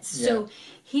their midst. Yeah. So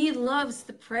He loves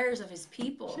the prayers of His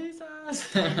people.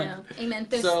 Jesus. I know. Amen.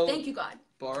 So, thank you, God.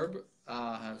 Barb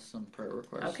has some prayer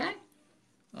requests. Okay.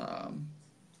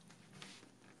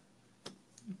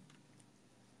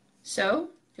 So,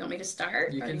 you want me to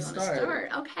start? You can want start. To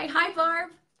start. Okay. Hi, Barb.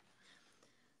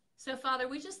 So, Father,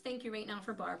 we just thank you right now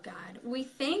for Barb, God. We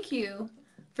thank you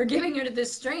for giving her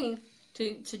this strength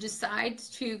to decide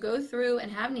to go through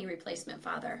and have knee replacement,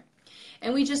 Father.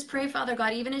 And we just pray, Father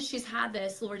God, even as she's had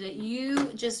this, Lord, that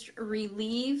you just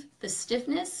relieve the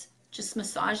stiffness. Just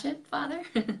massage it, Father.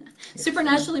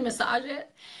 Supernaturally massage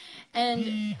it.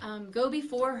 And go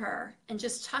before her and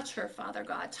just touch her, Father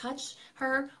God. Touch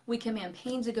her. We command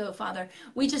pain to go, Father.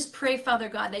 We just pray, Father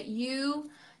God, that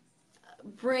you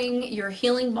bring your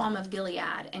healing balm of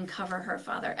Gilead and cover her,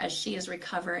 Father, as she is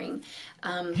recovering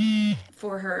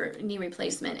for her knee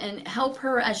replacement, and help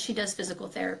her as she does physical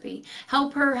therapy.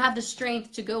 Help her have the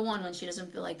strength to go on when she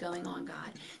doesn't feel like going on,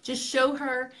 God. Just show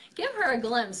her, give her a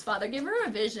glimpse, Father. Give her a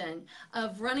vision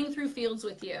of running through fields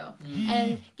with you,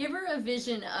 and give her a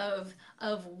vision of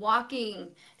walking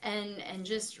and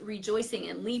just rejoicing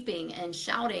and leaping and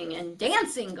shouting and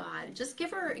dancing, God. Just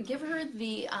give her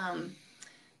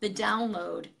the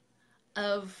download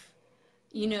of,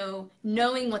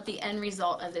 knowing what the end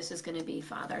result of this is going to be,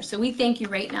 Father. So we thank you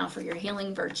right now for your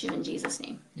healing virtue in Jesus'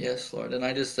 name. Yes, Lord. And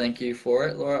I just thank you for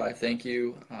it, Lord. I thank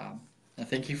you. I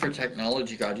thank you for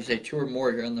technology, God. You say 2 or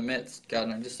more, you're in the midst, God.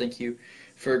 And I just thank you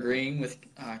for agreeing with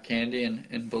Candy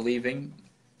and believing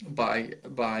by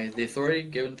the authority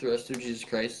given through us through Jesus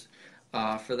Christ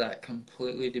for that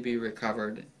completely to be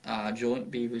recovered,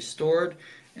 joint be restored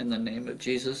in the name of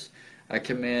Jesus. I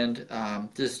command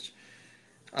just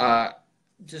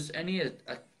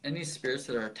any spirits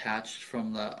that are attached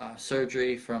from the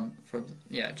surgery, from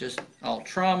just all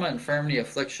trauma, infirmity,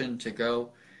 affliction to go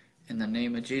in the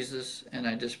name of Jesus. And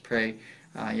I just pray,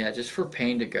 just for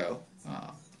pain to go,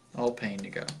 all pain to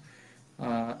go.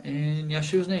 In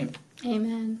Yeshua's name.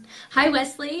 Amen. Hi,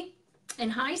 Wesley. And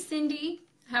hi, Cindy.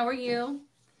 How are you?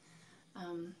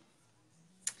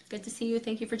 Good to see you.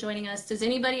 Thank you for joining us. Does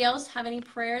anybody else have any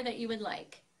prayer that you would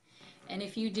like? And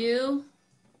if you do,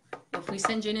 if we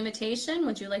send you an invitation,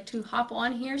 would you like to hop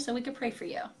on here so we could pray for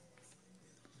you?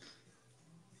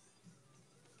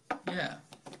 Yeah.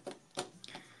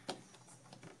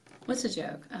 What's a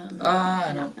joke?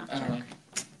 I don't know.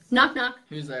 Knock, knock.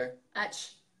 Who's there?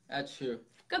 Atch. Atch who?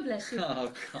 God bless you. Oh,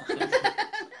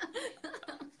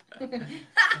 God.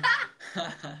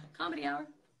 Comedy hour.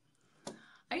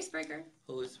 Icebreaker.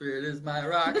 Holy Spirit is my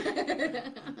rock.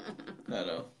 I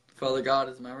know. Father God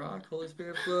is my rock. Holy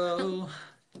Spirit flow.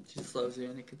 Jesus loves you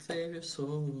and He can save your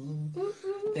soul.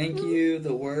 Thank you.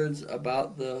 The words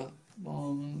about the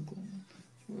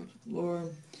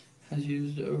Lord has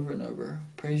used over and over.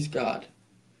 Praise God.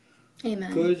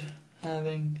 Amen. Good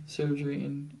having surgery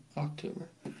in October.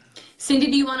 Cindy,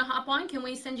 do you want to hop on? Can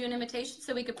we send you an invitation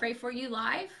so we could pray for you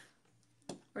live?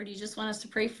 Or do you just want us to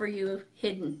pray for you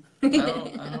hidden? I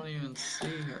don't even see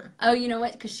her. Oh, you know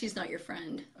what? Because she's not your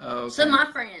friend. Oh, okay. She's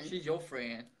my friend. She's your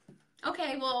friend.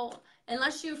 Okay, well,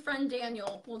 unless you friend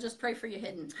Daniel, we'll just pray for you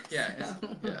hidden. Yeah.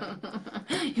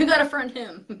 You gotta friend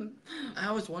him. I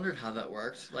always wondered how that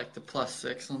works. Like the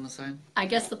 +6 on the side. I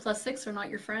guess the +6 are not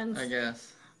your friends. I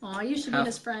guess. Oh, you should be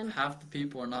his friend. Half the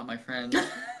people are not my friends.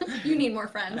 You need more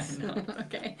friends. I know.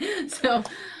 Okay, so,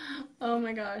 oh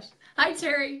my gosh. Hi,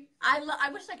 Terry. I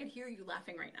wish I could hear you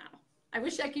laughing right now. I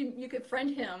wish you could friend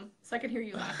him so I could hear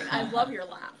you laughing. I love your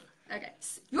laugh. Okay.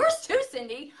 Yours too,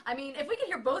 Cindy. I mean, if we could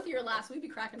hear both of your laughs, we'd be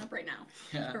cracking up right now.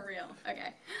 Yeah. For real.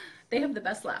 Okay. They have the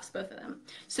best laughs, both of them.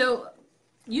 So,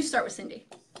 you start with Cindy.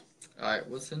 All right,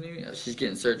 what's Cindy? She's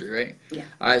getting surgery, right? Yeah.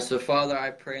 All right, so Father, I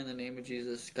pray in the name of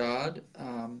Jesus, God,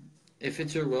 if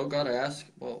it's your will, God, I ask,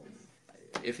 well,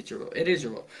 if it's your will, it is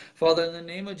your will. Father, in the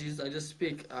name of Jesus, I just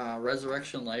speak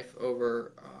resurrection life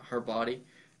over her body,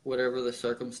 whatever the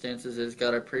circumstances is.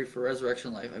 God, I pray for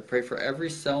resurrection life. I pray for every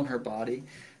cell in her body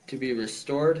to be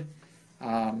restored.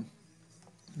 God,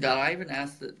 I even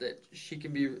ask that she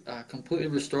can be completely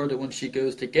restored, that when she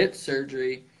goes to get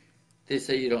surgery, they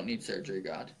say you don't need surgery,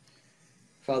 God.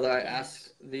 Father, I ask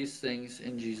these things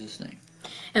in Jesus' name.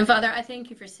 And Father, I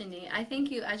thank you for Cindy. I thank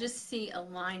you. I just see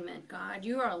alignment, God.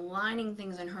 You are aligning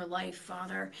things in her life,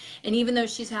 Father. And even though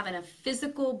she's having a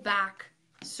physical back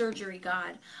surgery,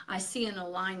 God, I see an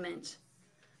alignment.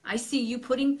 I see you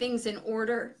putting things in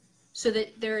order so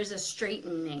that there is a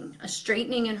straightening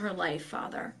in her life,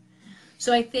 Father.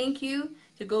 So I thank you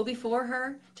to go before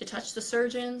her, to touch the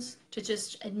surgeons, to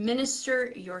just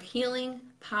administer your healing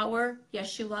power,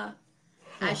 Yeshua,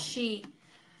 as she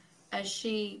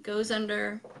goes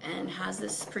under and has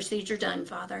this procedure done,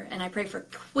 Father. And I pray for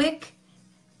quick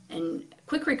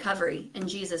recovery in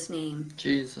Jesus' name.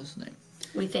 Jesus' name.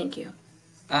 We thank you.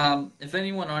 If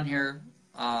anyone on here,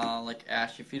 like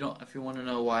Ash, if you want to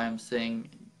know why I'm saying,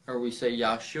 or we say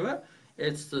Yahshua,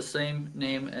 it's the same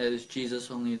name as Jesus,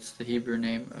 only it's the Hebrew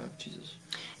name of Jesus.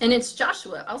 And it's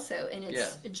Joshua also, and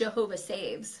it's Jehovah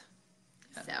saves.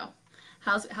 Yeah.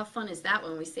 So, how fun is that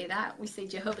when we say that? We say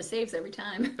Jehovah saves every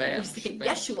time. Bam, we say bam.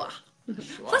 Yeshua.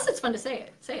 Plus, it's fun to say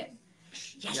it. Say it.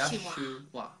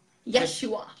 Yeshua.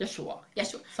 Yeshua. Yeshua.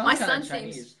 Yeshua. My son's name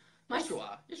is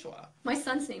Yeshua. My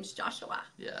son's name's Joshua.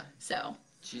 Yeah. So.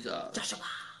 Jesus. Joshua.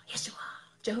 Yeshua.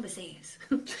 Jehovah saves.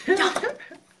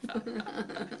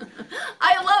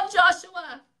 I love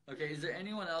Joshua. Okay, is there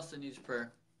anyone else that needs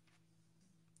prayer?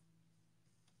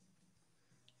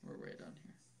 We're right on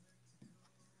here.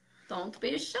 Don't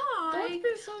be shy. Don't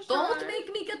be so shy. Don't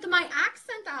make me get my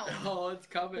accent out. Oh, it's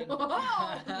coming.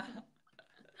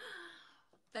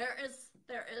 There is.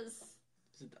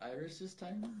 Is it Irish this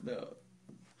time? No.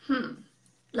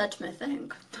 Let me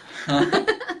think.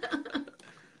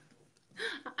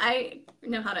 I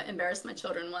know how to embarrass my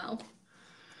children well.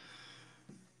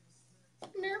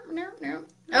 No.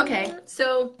 Okay,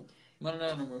 so.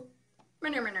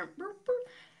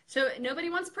 So nobody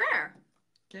wants prayer.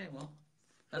 Okay, well,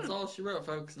 that's all she wrote,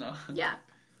 folks. No. Yeah.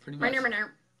 Pretty much.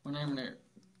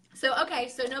 So, okay,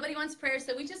 so nobody wants prayer,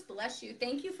 so we just bless you.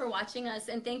 Thank you for watching us,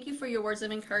 and thank you for your words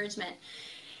of encouragement.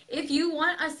 If you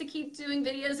want us to keep doing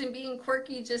videos and being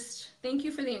quirky, just thank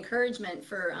you for the encouragement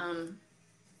for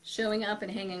showing up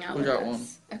and hanging out with us. We got one.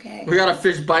 Okay. We got a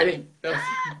fish biting.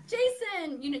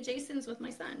 Jason! You know, Jason's with my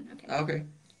son. Okay. Okay.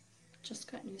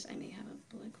 Just got news. I may have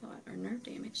a blood clot or nerve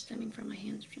damage stemming from my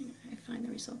hamstring. I find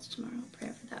the results tomorrow.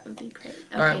 Prayer for that would be great.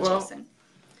 Okay, all right, well, Jason.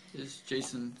 Is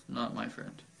Jason not my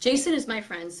friend? Jason is my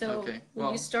friend, so okay,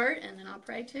 will you start and then I'll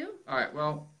pray too? All right,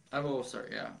 well, I will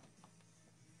start, yeah.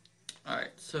 All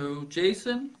right, so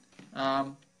Jason,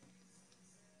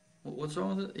 what's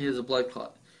wrong with it? He has a blood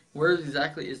clot. Where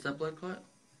exactly is that blood clot?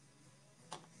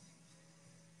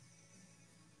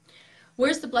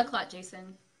 Where's the blood clot,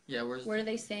 Jason? Yeah, where are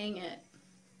they saying it?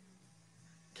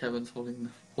 Kevin's holding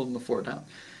the fort down.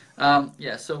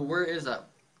 Yeah, so where is that?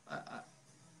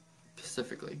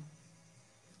 Specifically.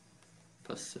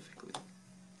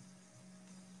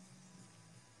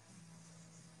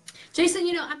 Jason,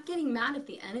 you know, I'm getting mad at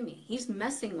the enemy. He's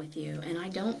messing with you, and I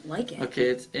don't like it. Okay,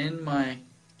 it's in my...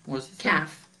 What's it?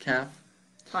 Calf. Calf?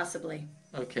 Possibly.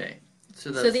 Okay.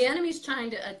 So the enemy's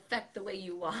trying to affect the way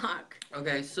you walk.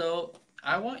 Okay, so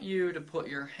I want you to put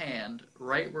your hand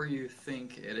right where you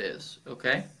think it is,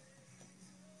 okay?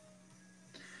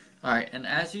 Alright, and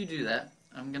as you do that,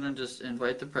 I'm going to just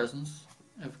invite the presence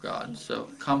of God. So,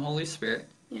 come Holy Spirit.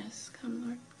 Yes, come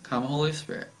Lord. Come Holy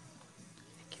Spirit.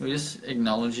 Can we just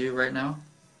acknowledge you right now?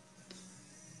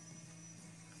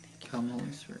 Come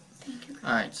Holy Spirit. Thank you.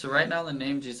 Alright, so right now in the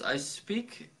name of Jesus, I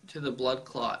speak to the blood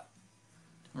clot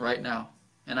right now.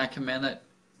 And I command that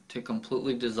to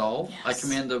completely dissolve. Yes. I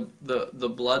command the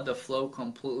blood to flow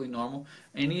completely normal.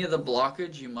 Any of the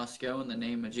blockage, you must go in the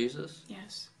name of Jesus.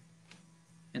 Yes.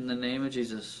 In the name of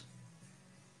Jesus.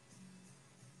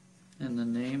 In the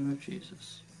name of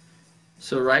Jesus.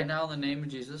 So right now, in the name of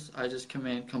Jesus, I just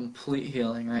command complete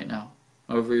healing right now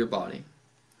over your body.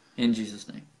 In Jesus'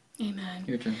 name. Amen.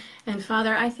 Your turn. And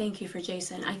Father, I thank you for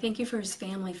Jason. I thank you for his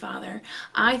family, Father.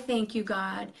 I thank you,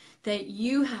 God, that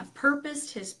you have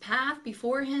purposed his path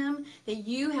before him, that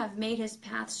you have made his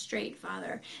path straight,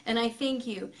 Father. And I thank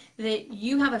you that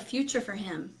you have a future for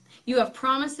him. You have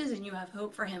promises and you have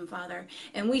hope for him, Father.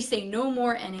 And we say no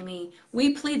more enemy.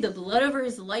 We plead the blood over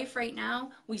his life right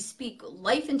now. We speak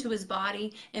life into his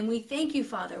body. And we thank you,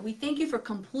 Father. We thank you for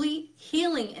complete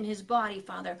healing in his body,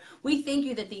 Father. We thank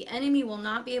you that the enemy will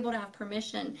not be able to have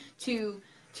permission to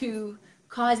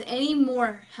cause any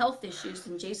more health issues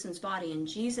in Jason's body. In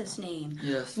Jesus' name,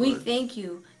 Yes, we Lord. thank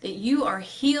you that you are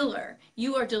healer,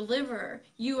 you are deliverer,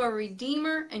 you are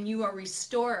redeemer, and you are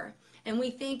restorer. And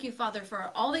we thank you, Father,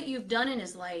 for all that you've done in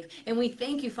his life. And we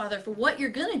thank you, Father, for what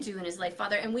you're going to do in his life,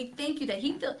 Father. And we thank you that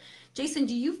he feels... Jason,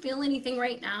 do you feel anything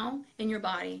right now in your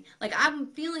body? Like, I'm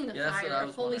feeling the Yeah, fire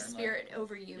of Holy Spirit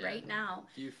over you right now.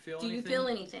 Do you feel Do anything? you feel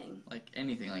anything? Like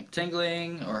anything, like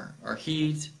tingling or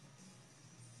heat?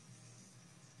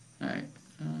 All right,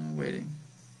 waiting.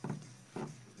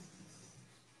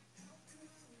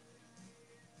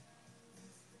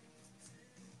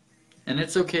 And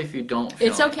it's okay if you don't feel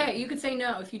It's anything. okay. You could say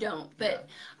no if you don't. But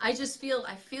I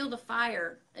feel the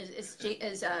fire.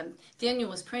 As Daniel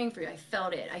was praying for you, I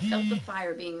felt it. I felt the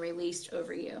fire being released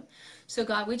over you. So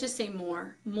God, we just say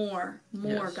more,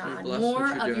 Yes, God, we bless more what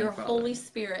you're of doing, your Father. Holy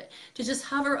Spirit to just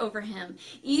hover over him.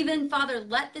 Even, Father,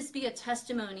 let this be a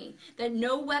testimony that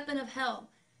no weapon of hell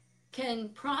can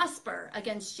prosper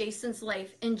against Jason's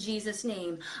life in Jesus'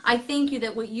 name. I thank you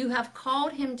that what you have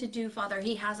called him to do, Father,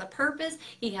 he has a purpose,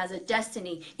 he has a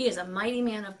destiny, he is a mighty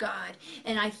man of God.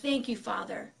 And I thank you,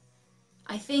 Father.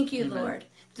 I thank you, Amen. Lord,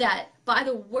 that by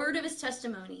the word of his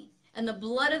testimony and the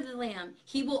blood of the Lamb,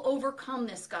 he will overcome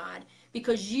this, God,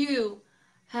 because you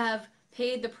have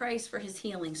paid the price for his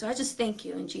healing. So I just thank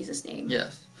you in Jesus' name.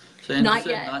 Yes. So Andrew Not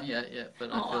said yet. Not yet,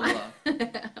 but I Aw. feel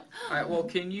love. All right. Well,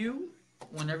 can you,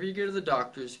 whenever you go to the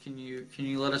doctors, can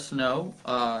you let us know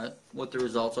what the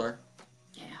results are?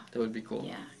 Yeah. That would be cool.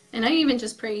 Yeah. And I even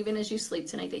just pray, even as you sleep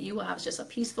tonight, that you will have just a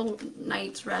peaceful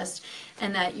night's rest,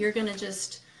 and that you're gonna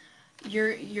just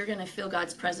you're gonna feel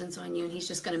God's presence on you, and he's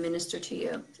just gonna minister to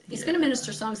you. He's gonna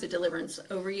minister songs of deliverance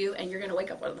over you, and you're gonna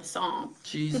wake up with a song.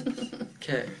 Jesus.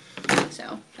 Okay.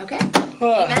 So, okay.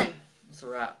 Amen. That's a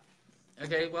wrap.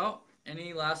 Okay, well,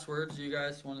 any last words? You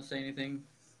guys want to say anything?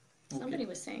 Somebody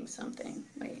was saying something.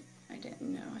 Wait, I didn't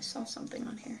know. I saw something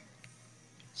on here.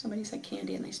 Somebody said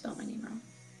Candy and they spelled my name wrong.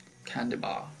 Candy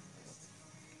bar.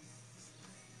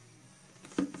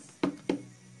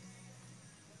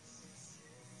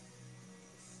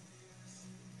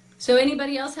 So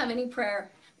anybody else have any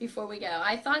prayer before we go?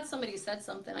 I thought somebody said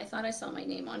something. I thought I saw my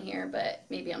name on here, but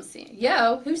maybe I'm seeing.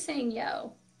 Yo, who's saying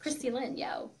yo? Christy Lynn,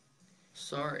 yo.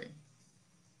 Sorry.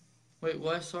 Wait,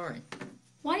 why sorry?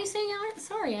 Why are you saying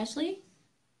sorry, Ashley?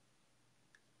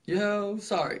 Yo,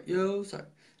 sorry. Yo, sorry.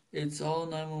 It's all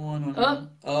 911. Oh.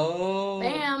 Oh.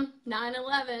 Bam.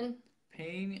 9/11.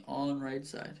 Pain on right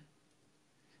side.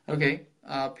 Okay.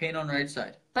 Pain on right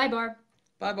side. Bye, Barb.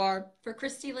 Bye, Barb. For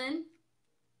Christy Lynn.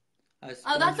 I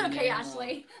Oh, that's spelled your okay, name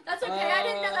Ashley. That's okay. I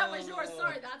didn't know that was yours.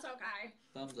 Sorry, that's okay.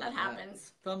 wrong. Thumbs up. That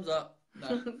happens. Thumbs up.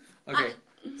 No. Okay.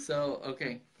 So,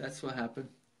 okay. That's what happened.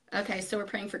 Okay, so we're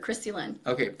praying for Christy Lynn.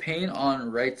 Okay. Pain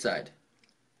on right side.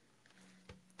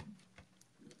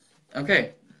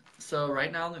 Okay. So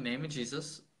right now, in the name of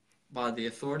Jesus, by the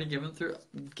authority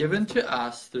given to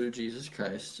us through Jesus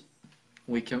Christ,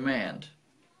 we command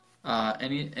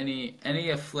any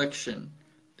affliction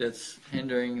that's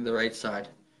hindering the right side.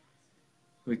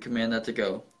 We command that to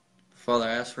go. Father,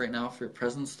 I ask right now for your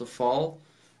presence to fall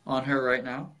on her right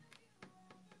now.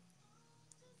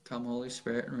 Come, Holy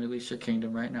Spirit, and release your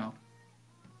kingdom right now.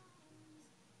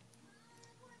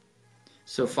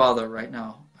 So, Father, right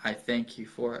now, I thank you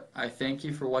for it. I thank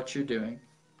you for what you're doing.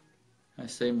 I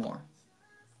say more.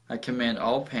 I command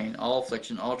all pain, all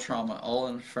affliction, all trauma, all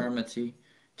infirmity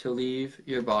to leave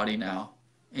your body now.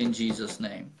 In Jesus'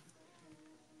 name.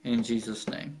 In Jesus'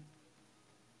 name.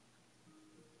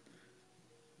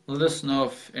 Let us know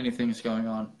if anything's going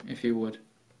on, if you would.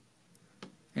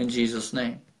 In Jesus'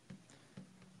 name.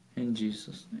 In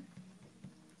Jesus' name.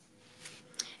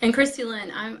 And Christy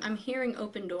Lynn, I'm hearing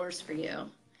open doors for you.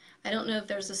 I don't know if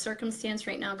there's a circumstance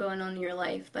right now going on in your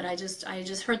life, but I just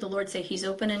heard the Lord say he's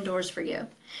opening doors for you.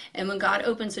 And when God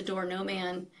opens a door, no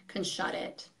man can shut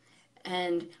it.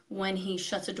 And when he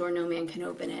shuts a door, no man can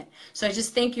open it. So I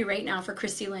just thank you right now for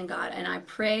Christy Lynn, God. And I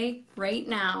pray right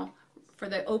now for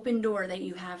the open door that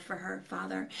you have for her,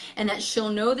 Father. And that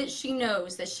she'll know that she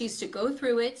knows that she's to go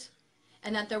through it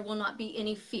and that there will not be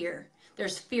any fear.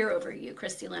 There's fear over you,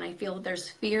 Christy Lynn. I feel there's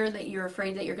fear that you're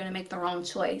afraid that you're going to make the wrong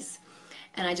choice.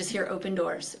 And I just hear open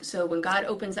doors. So when God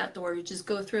opens that door, you just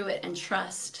go through it and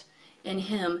trust in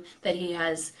him that he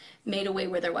has made a way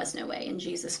where there was no way. In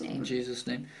Jesus' name. In Jesus'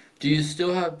 name. Do you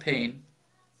still have pain,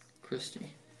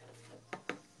 Christy?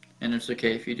 and it's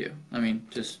okay if you do. I mean,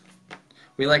 just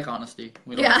we like honesty.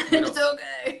 We don't, Yeah, we don't, it's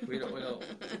okay. we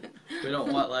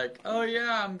don't want like, oh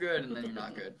yeah, I'm good, and then you're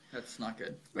not good. That's not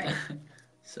good. Right.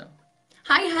 So.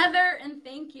 Hi, Heather, and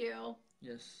thank you.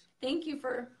 Yes. Thank you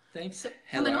for Thanks.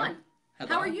 coming on. Hello.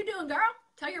 How are you doing, girl?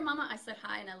 Tell your mama I said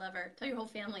hi and I love her. Tell your whole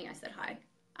family I said hi.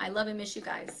 I love and miss you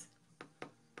guys.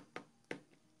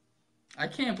 I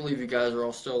can't believe you guys are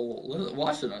all still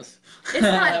watching us. It's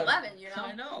 9/11, you know.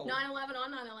 I know. 9/11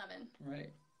 on 9/11.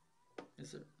 Right.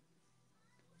 Is it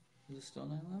still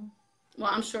 9/11? Well,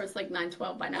 I'm sure it's like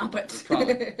 9/12 by now, but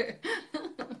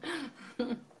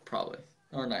Probably.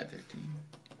 Or 9/13.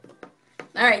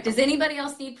 All right. Does anybody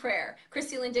else need prayer?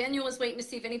 Christy Lynn Daniel was waiting to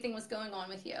see if anything was going on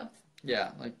with you.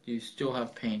 Yeah, like you still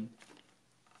have pain.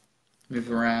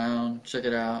 Move around, check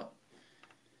it out.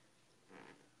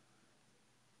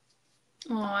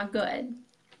 Oh, good.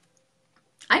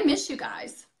 I miss you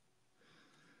guys.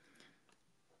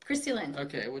 Christy Lynn.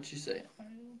 Okay, what'd you say?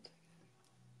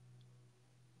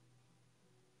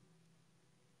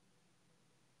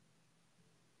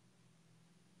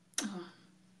 Oh.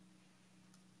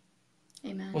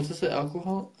 Amen. What's this?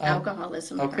 Alcohol?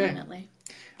 Alcoholism permanently.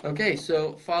 Okay,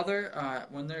 so Father,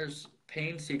 when there's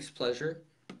pain seeks pleasure.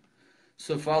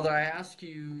 So Father, I ask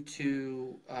you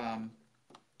to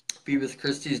be with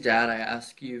Christy's dad. I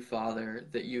ask you, Father,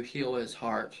 that you heal his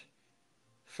heart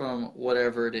from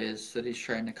whatever it is that he's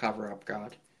trying to cover up,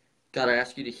 God. God, I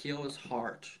ask you to heal his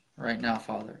heart right now,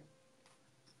 Father,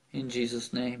 in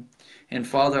Jesus' name. And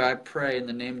Father, I pray in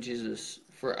the name of Jesus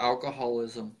for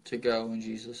alcoholism to go in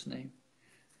Jesus' name.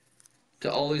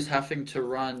 To always having to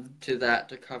run to that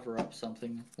to cover up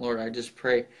something. Lord, I just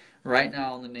pray right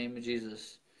now in the name of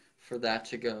Jesus for that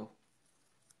to go.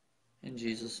 In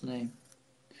Jesus' name.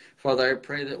 Father, I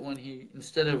pray that when he,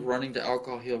 instead of running to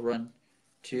alcohol, he'll run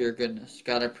to your goodness.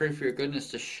 God, I pray for your goodness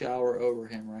to shower over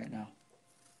him right now.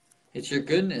 It's your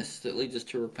goodness that leads us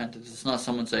to repentance. It's not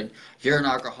someone saying, you're an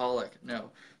alcoholic.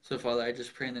 No. So, Father, I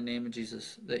just pray in the name of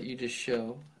Jesus that you just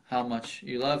show how much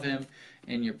you love him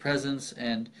in your presence,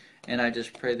 and I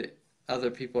just pray that other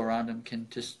people around him can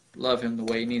just love him the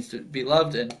way he needs to be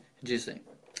loved, and in Jesus' name.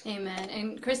 Amen.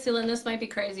 And Christy Lynn, this might be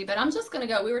crazy, but I'm just going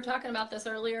to go. We were talking about this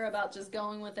earlier about just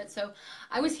going with it. So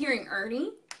I was hearing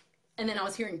Ernie, and then I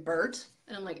was hearing Bert,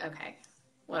 and I'm like, okay,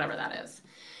 whatever that is.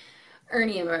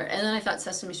 Ernie and Bert. And then I thought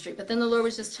Sesame Street. But then the Lord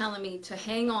was just telling me to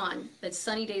hang on, that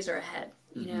sunny days are ahead.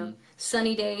 You know,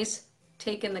 sunny days,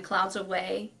 taking the clouds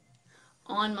away,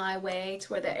 on my way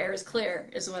to where the air is clear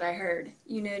is what I heard.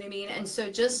 You know what I mean? And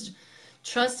so just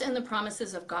trust in the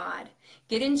promises of God.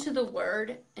 Get into the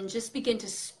word and just begin to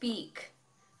speak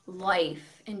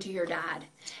life into your dad.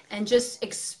 And just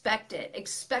expect it.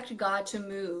 Expect God to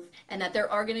move, and that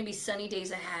there are going to be sunny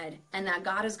days ahead, and that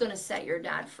God is going to set your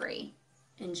dad free.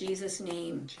 In Jesus'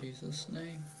 name. In Jesus'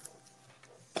 name.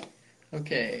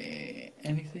 Okay.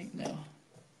 Anything? No.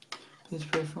 Let's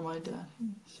pray for my dad.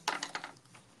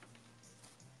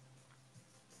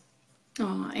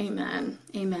 Oh, amen.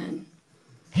 Amen.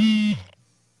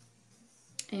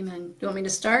 Amen. Do you want me to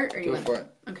start? Or you Go want... for it.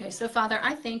 Okay, so Father,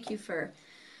 I thank you for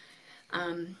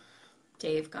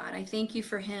Dave, God. I thank you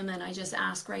for him, and I just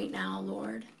ask right now,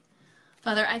 Lord.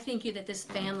 Father, I thank you that this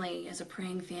family is a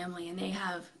praying family, and they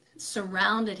have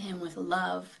surrounded him with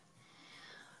love.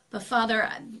 But Father,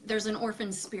 there's an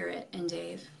orphan spirit in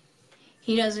Dave.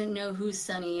 He doesn't know whose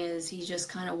son he is. He just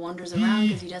kind of wanders around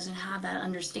because he doesn't have that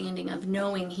understanding of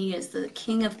knowing he is the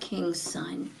King of Kings'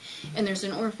 son. And there's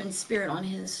an orphan spirit on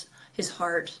his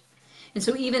heart. And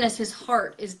so even as his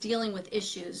heart is dealing with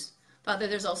issues, Father,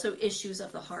 there's also issues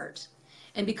of the heart.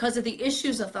 And because of the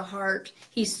issues of the heart,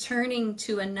 he's turning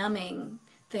to a numbing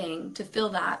thing to fill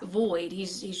that void.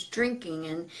 He's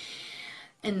drinking,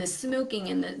 and the smoking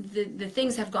and the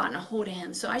things have gotten a hold of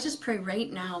him. So I just pray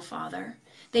right now, Father,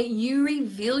 that you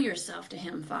reveal yourself to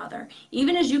him, Father.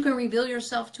 Even as you can reveal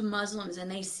yourself to Muslims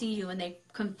and they see you and they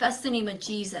confess the name of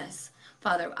Jesus.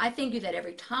 Father, I thank you that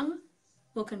every tongue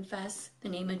will confess the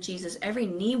name of Jesus. Every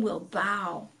knee will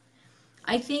bow.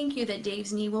 I thank you that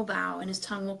Dave's knee will bow and his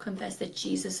tongue will confess that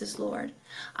Jesus is Lord.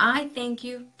 I thank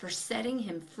you for setting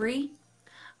him free.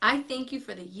 I thank you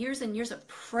for the years and years of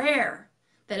prayer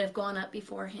that have gone up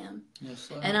before him. Yes,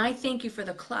 Lord. And I thank you for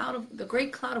the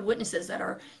great cloud of witnesses that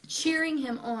are cheering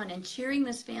him on and cheering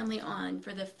this family on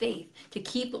for the faith to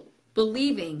keep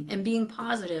believing and being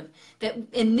positive that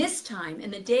in this time, in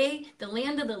the day, the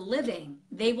land of the living,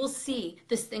 they will see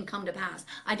this thing come to pass.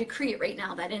 I decree it right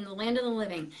now that in the land of the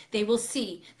living, they will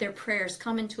see their prayers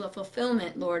come into a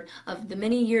fulfillment, Lord, of the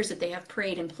many years that they have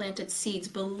prayed and planted seeds,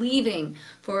 believing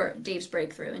for Dave's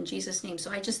breakthrough in Jesus' name.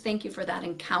 So I just thank you for that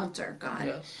encounter, God.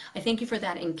 Yes. I thank you for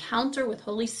that encounter with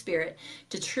Holy Spirit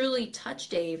to truly touch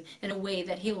Dave in a way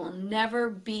that he will never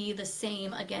be the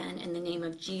same again in the name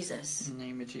of Jesus. In the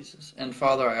name of Jesus. And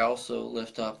Father, I also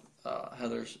lift up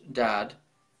Heather's dad,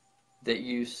 that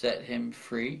you set him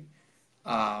free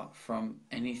from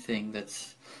anything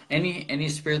that's any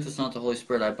spirit that's not the Holy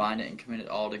Spirit. I bind it and commit it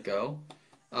all to go.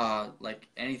 Like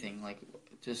anything, like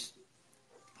just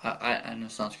I know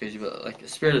it sounds crazy, but like a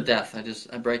spirit of death,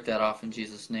 I break that off in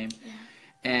Jesus' name. Yeah.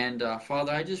 And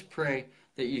Father, I just pray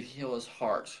that you heal his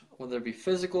heart, whether it be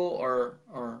physical or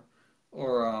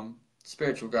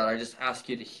spiritual. God, I just ask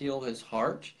you to heal his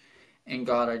heart. And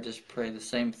God, I just pray the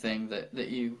same thing, that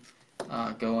you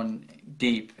go in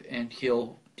deep and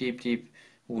heal deep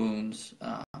wounds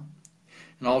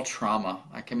and all trauma.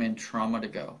 I command trauma to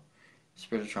go,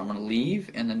 spirit of trauma to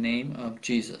leave in the name of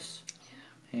Jesus.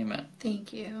 Yeah. Amen.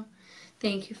 Thank you,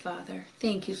 Father.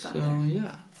 Thank you, Father. So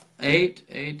yeah, 8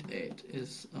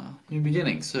 is new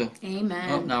beginning. So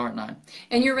Amen. Oh, now we're at 9.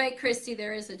 And you're right, Christy.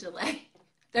 There is a delay.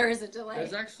 There is a delay.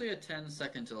 There's actually a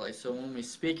 10-second delay. So when we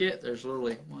speak it, there's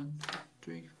literally 1, 2,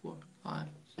 3, 4, 5,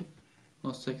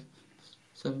 6,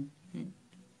 7, 8,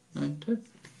 9, 10.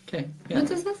 Okay. Yeah. What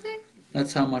does that say?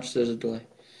 That's how much there's a delay.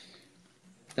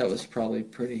 That was probably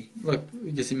pretty. Look,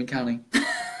 you can see me counting.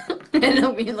 I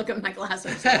don't mean look at my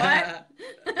glasses. What?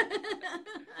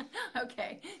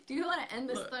 Okay. Do you want to end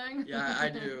this Look, thing? yeah, I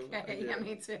do. Okay. I do. Yeah,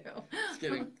 me too. It's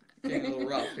getting a little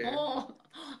rough here. Oh,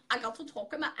 I got to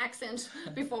talk in my accent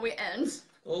before we end.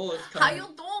 Oh, it's How coming. you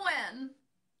doing?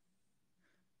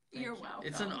 Thank You're you. welcome.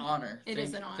 It's an honor. It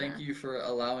is an honor. Thank you for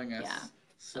allowing us. Yeah.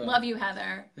 So, Love you,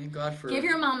 Heather. Thank God for. Give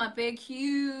your mom a big,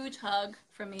 huge hug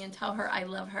from me and tell her I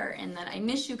love her and that I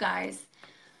miss you guys.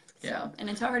 So, Yeah. And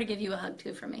then tell her to give you a hug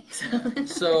too from me.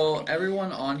 So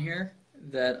everyone on here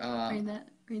that.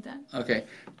 Read that. Okay.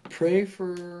 Pray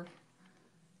for.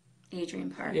 Adrian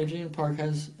Park. Adrian Park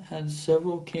has had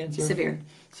several cancer.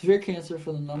 Severe cancer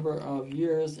for the number of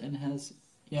years and has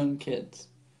young kids.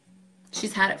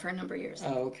 She's had it for a number of years.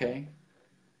 Oh, okay.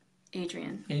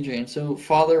 Adrian. So,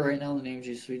 Father, right now in the name of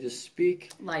Jesus, we just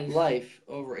speak Life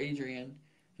over Adrian,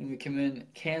 and we command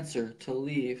cancer to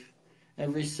leave.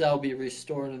 Every cell be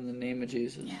restored in the name of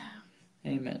Jesus. Yeah.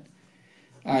 Amen.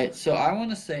 All right, so I want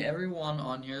to say, everyone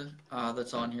on here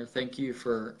that's on here, thank you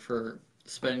for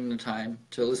spending the time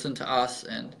to listen to us,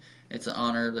 and it's an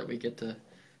honor that we get to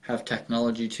have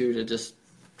technology too to just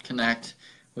connect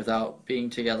without being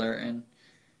together, and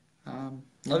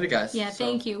love you guys. Yeah,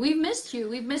 thank you. We've missed you.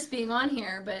 We've missed being on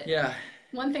here, but yeah,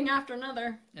 one thing after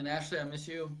another. And Ashley, I miss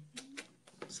you.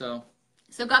 So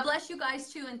God bless you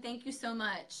guys too, and thank you so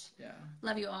much. Yeah.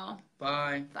 Love you all.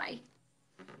 Bye. Bye.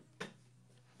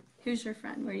 Who's your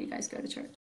friend? Where do you guys go to church?